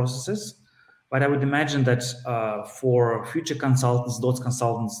many processes, but I would imagine that for future consultants, those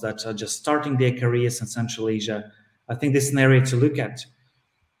consultants that are just starting their careers in Central Asia, I think this is an area to look at.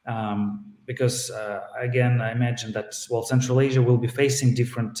 because again, I imagine that, well, Central Asia will be facing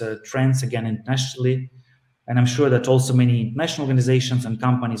different trends again internationally. And I'm sure that also many international organizations and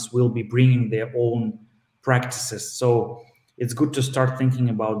companies will be bringing their own practices. So it's good to start thinking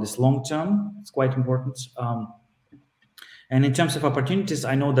about this long term. It's quite important. And in terms of opportunities,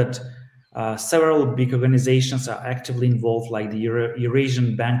 I know that several big organizations are actively involved, like the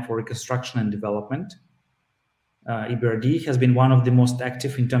Eurasian Bank for Reconstruction and Development. EBRD has been one of the most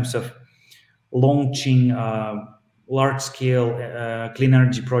active in terms of launching large-scale clean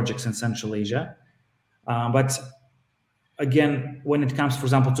energy projects in Central Asia. But again, when it comes, for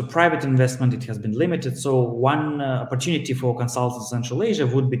example, to private investment, it has been limited. So one opportunity for consultants in Central Asia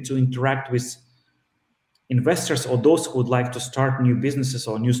would be to interact with investors or those who would like to start new businesses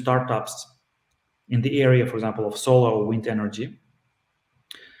or new startups in the area, for example, of solar or wind energy.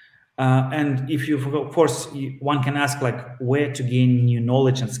 And if you, of course, one can ask like where to gain new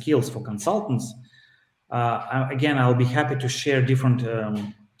knowledge and skills for consultants. Again, I'll be happy to share different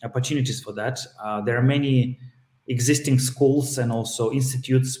opportunities for that. There are many existing schools and also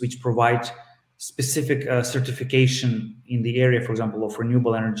institutes which provide specific certification in the area, for example, of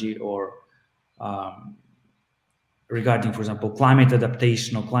renewable energy or regarding, for example, climate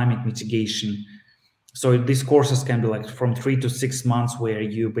adaptation or climate mitigation. So these courses can be like from 3 to 6 months, where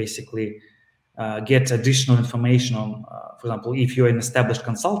you basically get additional information on, for example, if you're an established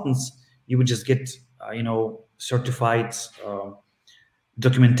consultants, you would just get, certified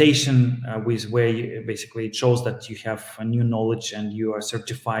documentation with where you, basically it shows that you have a new knowledge and you are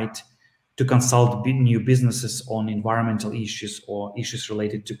certified to consult new businesses on environmental issues or issues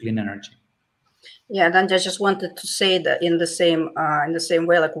related to clean energy. Yeah, and I just wanted to say that in the same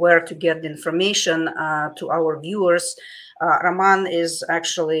way, like where to get the information to our viewers. Roman is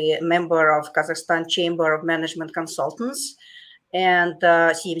actually a member of Kazakhstan Chamber of Management Consultants and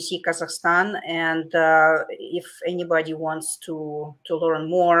CMC Kazakhstan. And if anybody wants to learn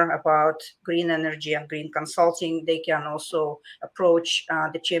more about green energy and green consulting, they can also approach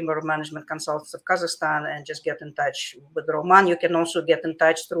the Chamber of Management Consultants of Kazakhstan and just get in touch with Roman. You can also get in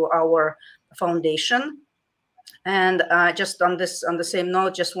touch through our foundation. And just on the same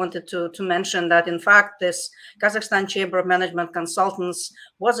note, just wanted to mention that in fact this Kazakhstan Chamber of Management Consultants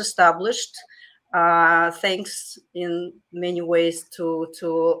was established thanks in many ways to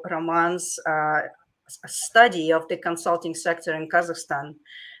Roman's study of the consulting sector in Kazakhstan,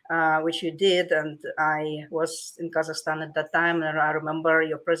 which you did, and I was in Kazakhstan at that time, and I remember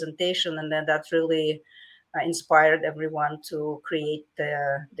your presentation, and then that really inspired everyone to create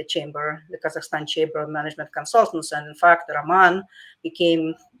the chamber, the Kazakhstan Chamber of Management Consultants. And in fact, Roman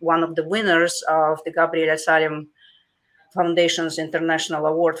became one of the winners of the Gabriel Al-Salem Foundation's International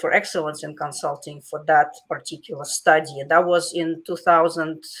Award for Excellence in Consulting for that particular study. That was in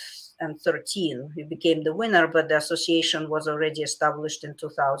 2013. He became the winner, but the association was already established in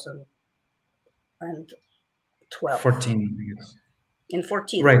 2012. 14, I guess. In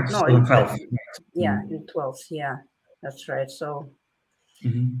 14, right? No, in 12. Yeah, in 12. Yeah, that's right. So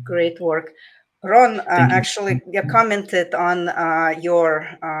great work. Ron actually commented on your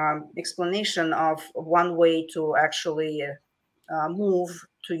explanation of one way to actually move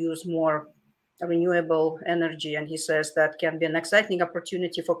to use more renewable energy. And he says that can be an exciting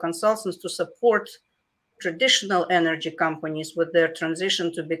opportunity for consultants to support traditional energy companies with their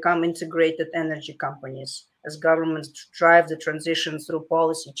transition to become integrated energy companies as governments drive the transition through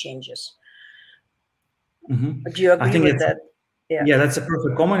policy changes. Do you agree with that? Yeah, that's a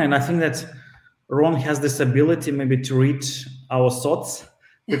perfect comment. And I think that Ron has this ability maybe to read our thoughts,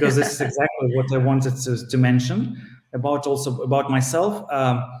 because this is exactly what I wanted to mention about myself.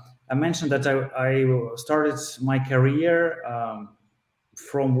 I mentioned that I started my career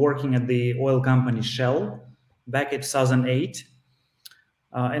from working at the oil company Shell back in 2008.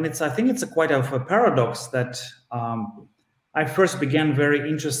 And I think it's quite of a paradox that I first began very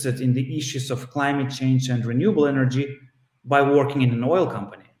interested in the issues of climate change and renewable energy by working in an oil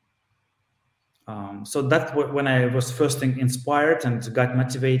company. So that's when I was first inspired and got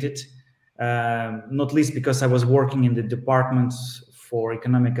motivated, not least because I was working in the Department for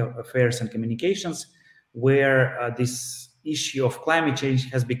Economic Affairs and Communications, where this issue of climate change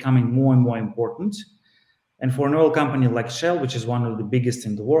has becoming more and more important. And for an oil company like Shell, which is one of the biggest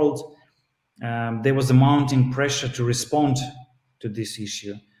in the world, there was a mounting pressure to respond to this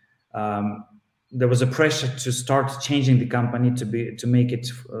issue. There was a pressure to start changing the company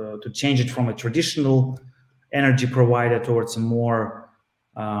to change it from a traditional energy provider towards a more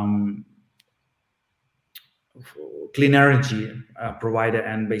clean energy provider,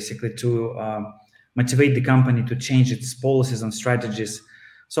 and basically to motivate the company to change its policies and strategies.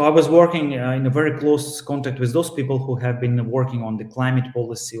 So I was working in a very close contact with those people who have been working on the climate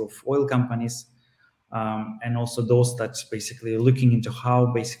policy of oil companies, and also those that basically are looking into how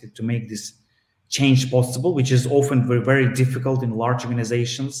basically to make this change possible, which is often very, very difficult in large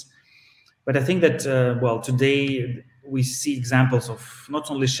organizations. But I think that, well, today we see examples of not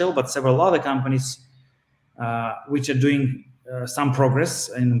only Shell, but several other companies which are doing some progress,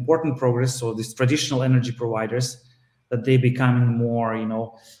 and important progress. So these traditional energy providers, that they becoming more, you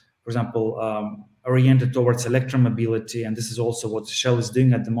know, for example, oriented towards electromobility. And this is also what Shell is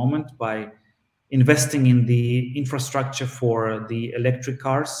doing at the moment by investing in the infrastructure for the electric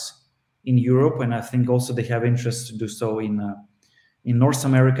cars in Europe. And I think also they have interest to do so in North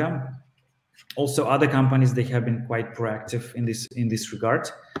America. Also, other companies, they have been quite proactive in this regard.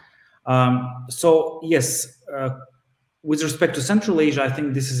 So yes, with respect to Central Asia, I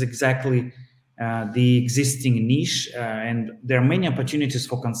think this is exactly the existing niche, and there are many opportunities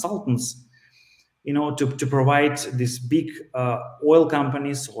for consultants, you know, to provide these big oil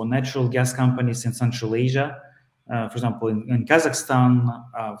companies or natural gas companies in Central Asia. For example, in Kazakhstan,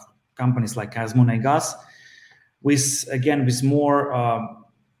 companies like Kazmunaygas, with more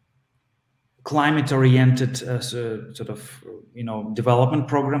climate-oriented sort of, you know, development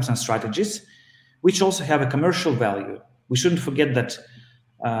programs and strategies, which also have a commercial value. We shouldn't forget that.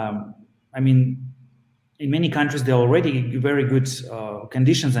 I mean, in many countries, there are already very good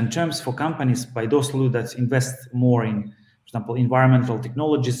conditions and terms for companies by those that invest more in, for example, environmental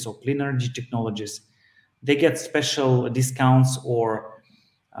technologies or clean energy technologies. They get special discounts or,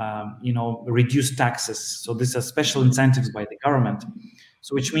 you know, reduced taxes. So these are special incentives by the government.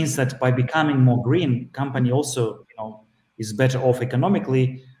 So which means that by becoming more green, company also, you know, is better off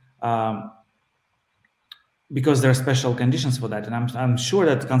economically, because there are special conditions for that. And I'm sure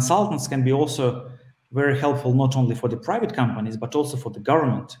that consultants can be also very helpful, not only for the private companies, but also for the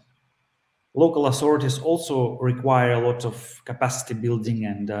government. Local authorities also require a lot of capacity building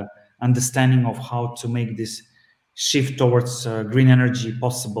and understanding of how to make this shift towards green energy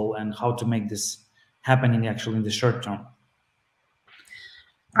possible, and how to make this happen in the short term.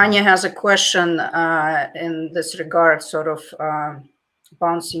 Anya has a question in this regard, sort of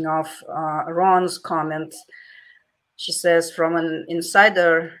bouncing off Ron's comment. She says, from an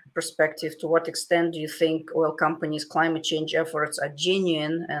insider perspective, to what extent do you think oil companies' climate change efforts are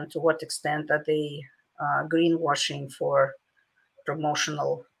genuine, and to what extent are they greenwashing for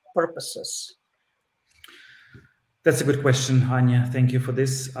promotional purposes? That's a good question, Anya. Thank you for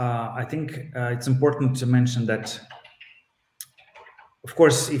this. I think it's important to mention that, of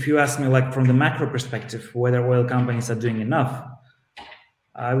course, if you ask me, like, from the macro perspective, whether oil companies are doing enough,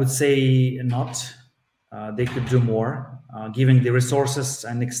 I would say not. They could do more, given the resources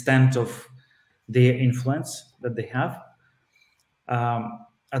and extent of their influence that they have.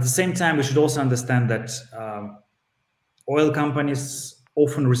 At the same time, we should also understand that oil companies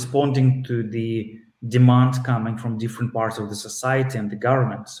often responding to the demand coming from different parts of the society and the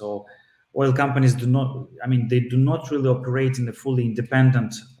government. So oil companies do not really operate in a fully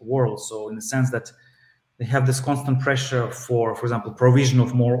independent world. So in the sense that they have this constant pressure for example, provision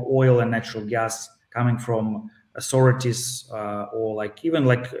of more oil and natural gas coming from authorities, or even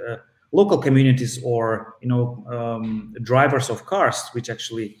local communities, or, you know, drivers of cars which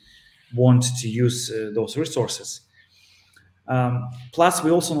actually want to use those resources. Plus,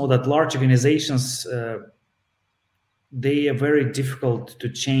 we also know that large organizations, they are very difficult to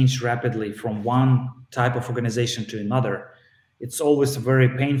change rapidly from one type of organization to another. It's always a very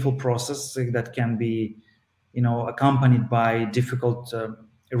painful process that can be, you know, accompanied by difficult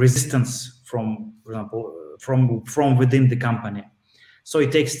resistance from, for example, from within the company. So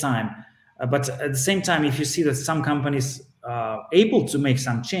it takes time. But at the same time, if you see that some companies are able to make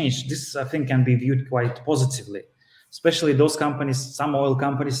some change, this, I think, can be viewed quite positively. Especially those companies, some oil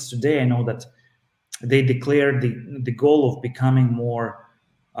companies today, I know that they declare the goal of becoming more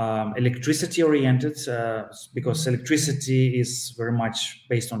electricity oriented, because electricity is very much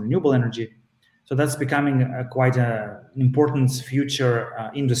based on renewable energy. So that's becoming quite an important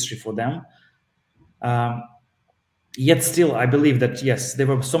future industry for them. Yet still, I believe that, yes, there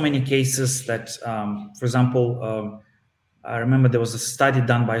were so many cases that, for example, I remember there was a study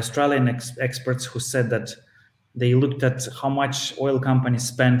done by Australian experts who said that they looked at how much oil companies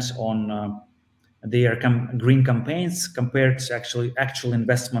spent on their green campaigns compared to actual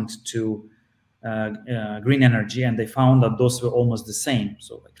investment to green energy, and they found that those were almost the same.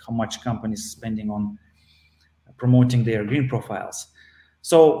 So like how much companies spending on promoting their green profiles.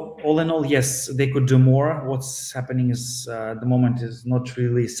 So all in all, yes, they could do more. What's happening is at the moment is not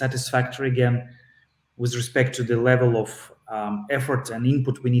really satisfactory, again, with respect to the level of effort and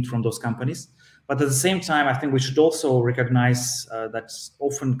input we need from those companies. But at the same time, I think we should also recognize that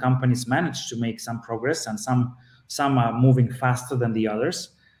often companies manage to make some progress, and some are moving faster than the others.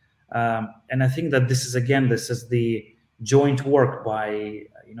 And I think that this is the joint work by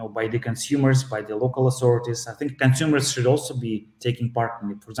the consumers, by the local authorities. I think consumers should also be taking part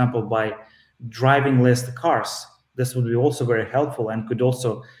in it. For example, by driving less cars, this would be also very helpful and could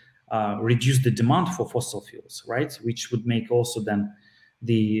also reduce the demand for fossil fuels, right? Which would make also then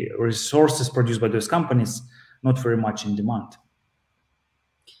the resources produced by those companies not very much in demand.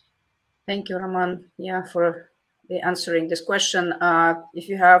 Thank you, Roman. Yeah, for answering this question.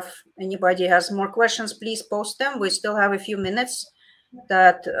 If anybody has more questions, please post them. We still have a few minutes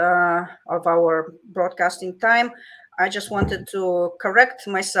of our broadcasting time. I just wanted to correct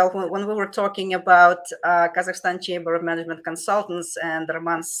myself when we were talking about Kazakhstan Chamber of Management Consultants and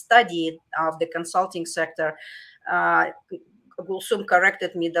Roman's study of the consulting sector. Gulsum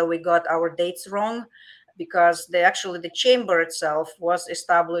corrected me that we got our dates wrong, because the chamber itself was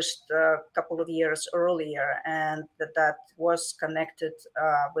established a couple of years earlier, and that was connected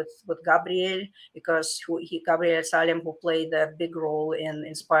with Gabriel, because Gabriel Al-Salem, who played a big role in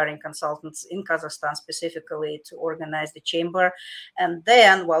inspiring consultants in Kazakhstan specifically to organize the chamber. And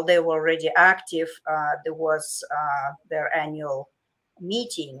then, while they were already active, there was their annual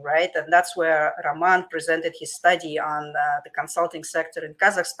meeting, right? And that's where Roman presented his study on the consulting sector in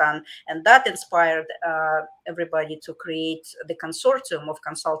Kazakhstan, and that inspired everybody to create the consortium of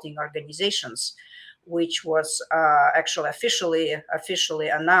consulting organizations, which was actually officially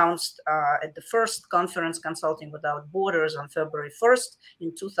announced at the first conference, Consulting Without Borders, on February 1st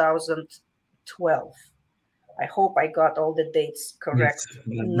in 2012. I hope I got all the dates correct.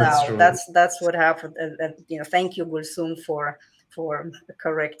 Yes, that's what happened. And thank you, Gulsum, for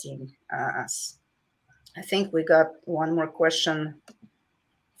correcting us. I think we got one more question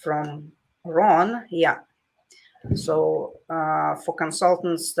from Ron. Yeah. So for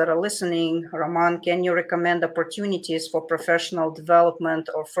consultants that are listening, Roman, can you recommend opportunities for professional development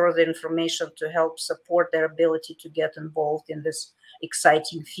or further information to help support their ability to get involved in this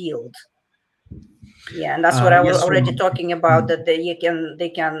exciting field? Yeah, and that's what I was already talking about, that they can,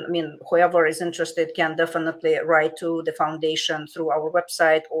 I mean, whoever is interested can definitely write to the foundation through our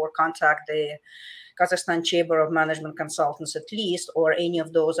website, or contact the Kazakhstan Chamber of Management Consultants at least, or any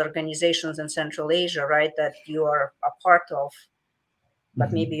of those organizations in Central Asia, right, that you are a part of.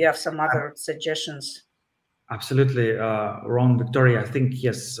 But maybe you have some other suggestions. Absolutely, Ron, Victoria. I think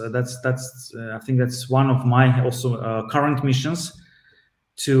yes, I think that's one of my also current missions,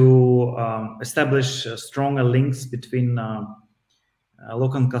 to establish stronger links between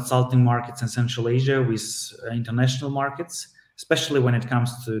local consulting markets in Central Asia with international markets, especially when it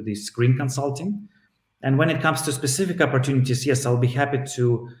comes to this green consulting. And when it comes to specific opportunities, yes, I'll be happy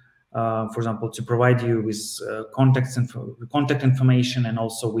to, for example, to provide you with contact information, and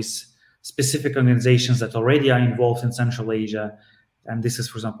also with specific organizations that already are involved in Central Asia. And this is,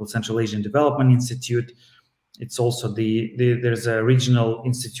 for example, Central Asian Development Institute. It's also there's a regional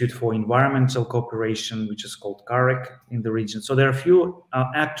institute for environmental cooperation, which is called CAREC in the region. So there are a few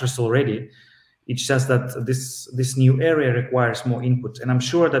actors already. It's just that this new area requires more input. And I'm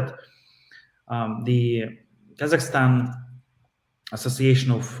sure that the Kazakhstan Association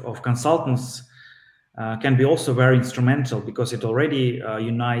of Consultants can be also very instrumental, because it already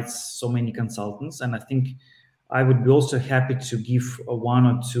unites so many consultants. And I think I would be also happy to give one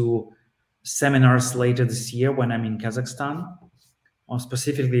or two seminars later this year when I'm in Kazakhstan on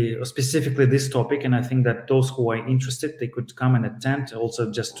specifically this topic. And I think that those who are interested, they could come and attend,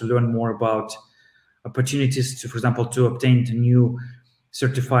 also just to learn more about opportunities to, for example, to obtain new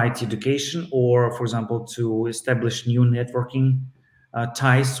certified education, or, for example, to establish new networking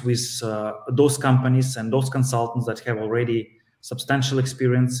ties with those companies and those consultants that have already substantial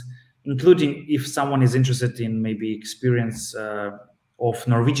experience, including if someone is interested in maybe experience of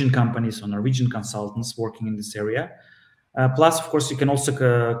Norwegian companies or Norwegian consultants working in this area. Plus, of course, you can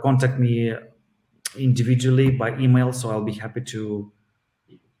also contact me individually by email, so I'll be happy to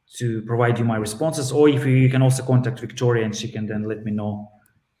provide you my responses. Or if you can also contact Victoria, and she can then let me know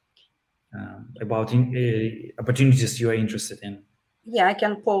about opportunities you are interested in. Yeah, I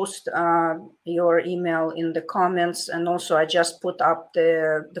can post your email in the comments, and also I just put up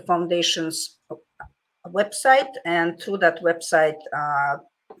the foundation's website, and through that website,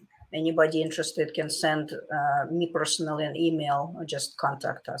 anybody interested can send me personally an email, or just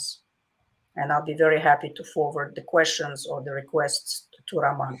contact us, and I'll be very happy to forward the questions or the requests to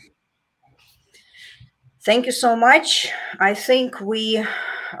Roman. Thank you so much. I think we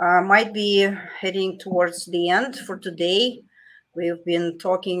might be heading towards the end for today. We've been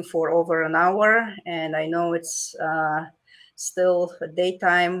talking for over an hour, and I know it's still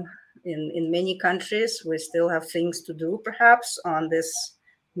daytime in many countries. We still have things to do, perhaps, on this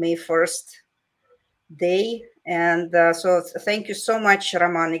May 1st day. And so thank you so much,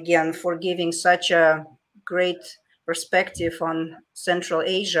 Roman, again, for giving such a great perspective on Central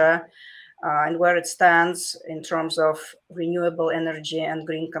Asia and where it stands in terms of renewable energy and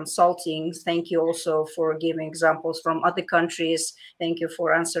green consulting. Thank you also for giving examples from other countries. Thank you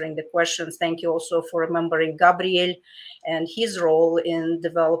for answering the questions. Thank you also for remembering Gabriel and his role in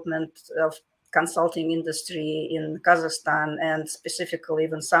development of consulting industry in Kazakhstan, and specifically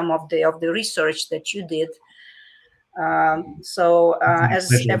even some of the research that you did. As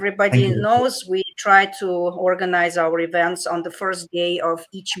everybody knows, we try to organize our events on the first day of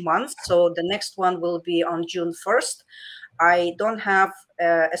each month. So the next one will be on June 1st. I don't have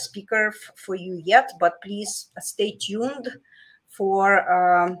a speaker for you yet, but please stay tuned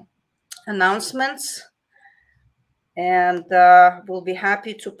for announcements. And we'll be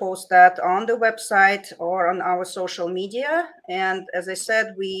happy to post that on the website or on our social media. And as I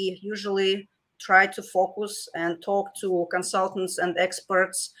said, we usually try to focus and talk to consultants and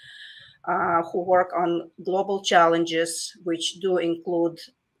experts who work on global challenges, which do include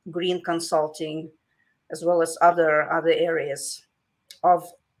green consulting, as well as other areas of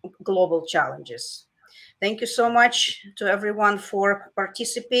global challenges. Thank you so much to everyone for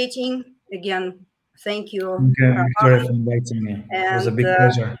participating. Again, thank you. Thank you, Victoria, for inviting me. It was a big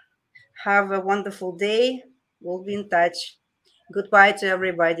pleasure. Have a wonderful day. We'll be in touch. Goodbye to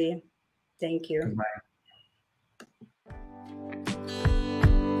everybody. Thank you. Goodbye.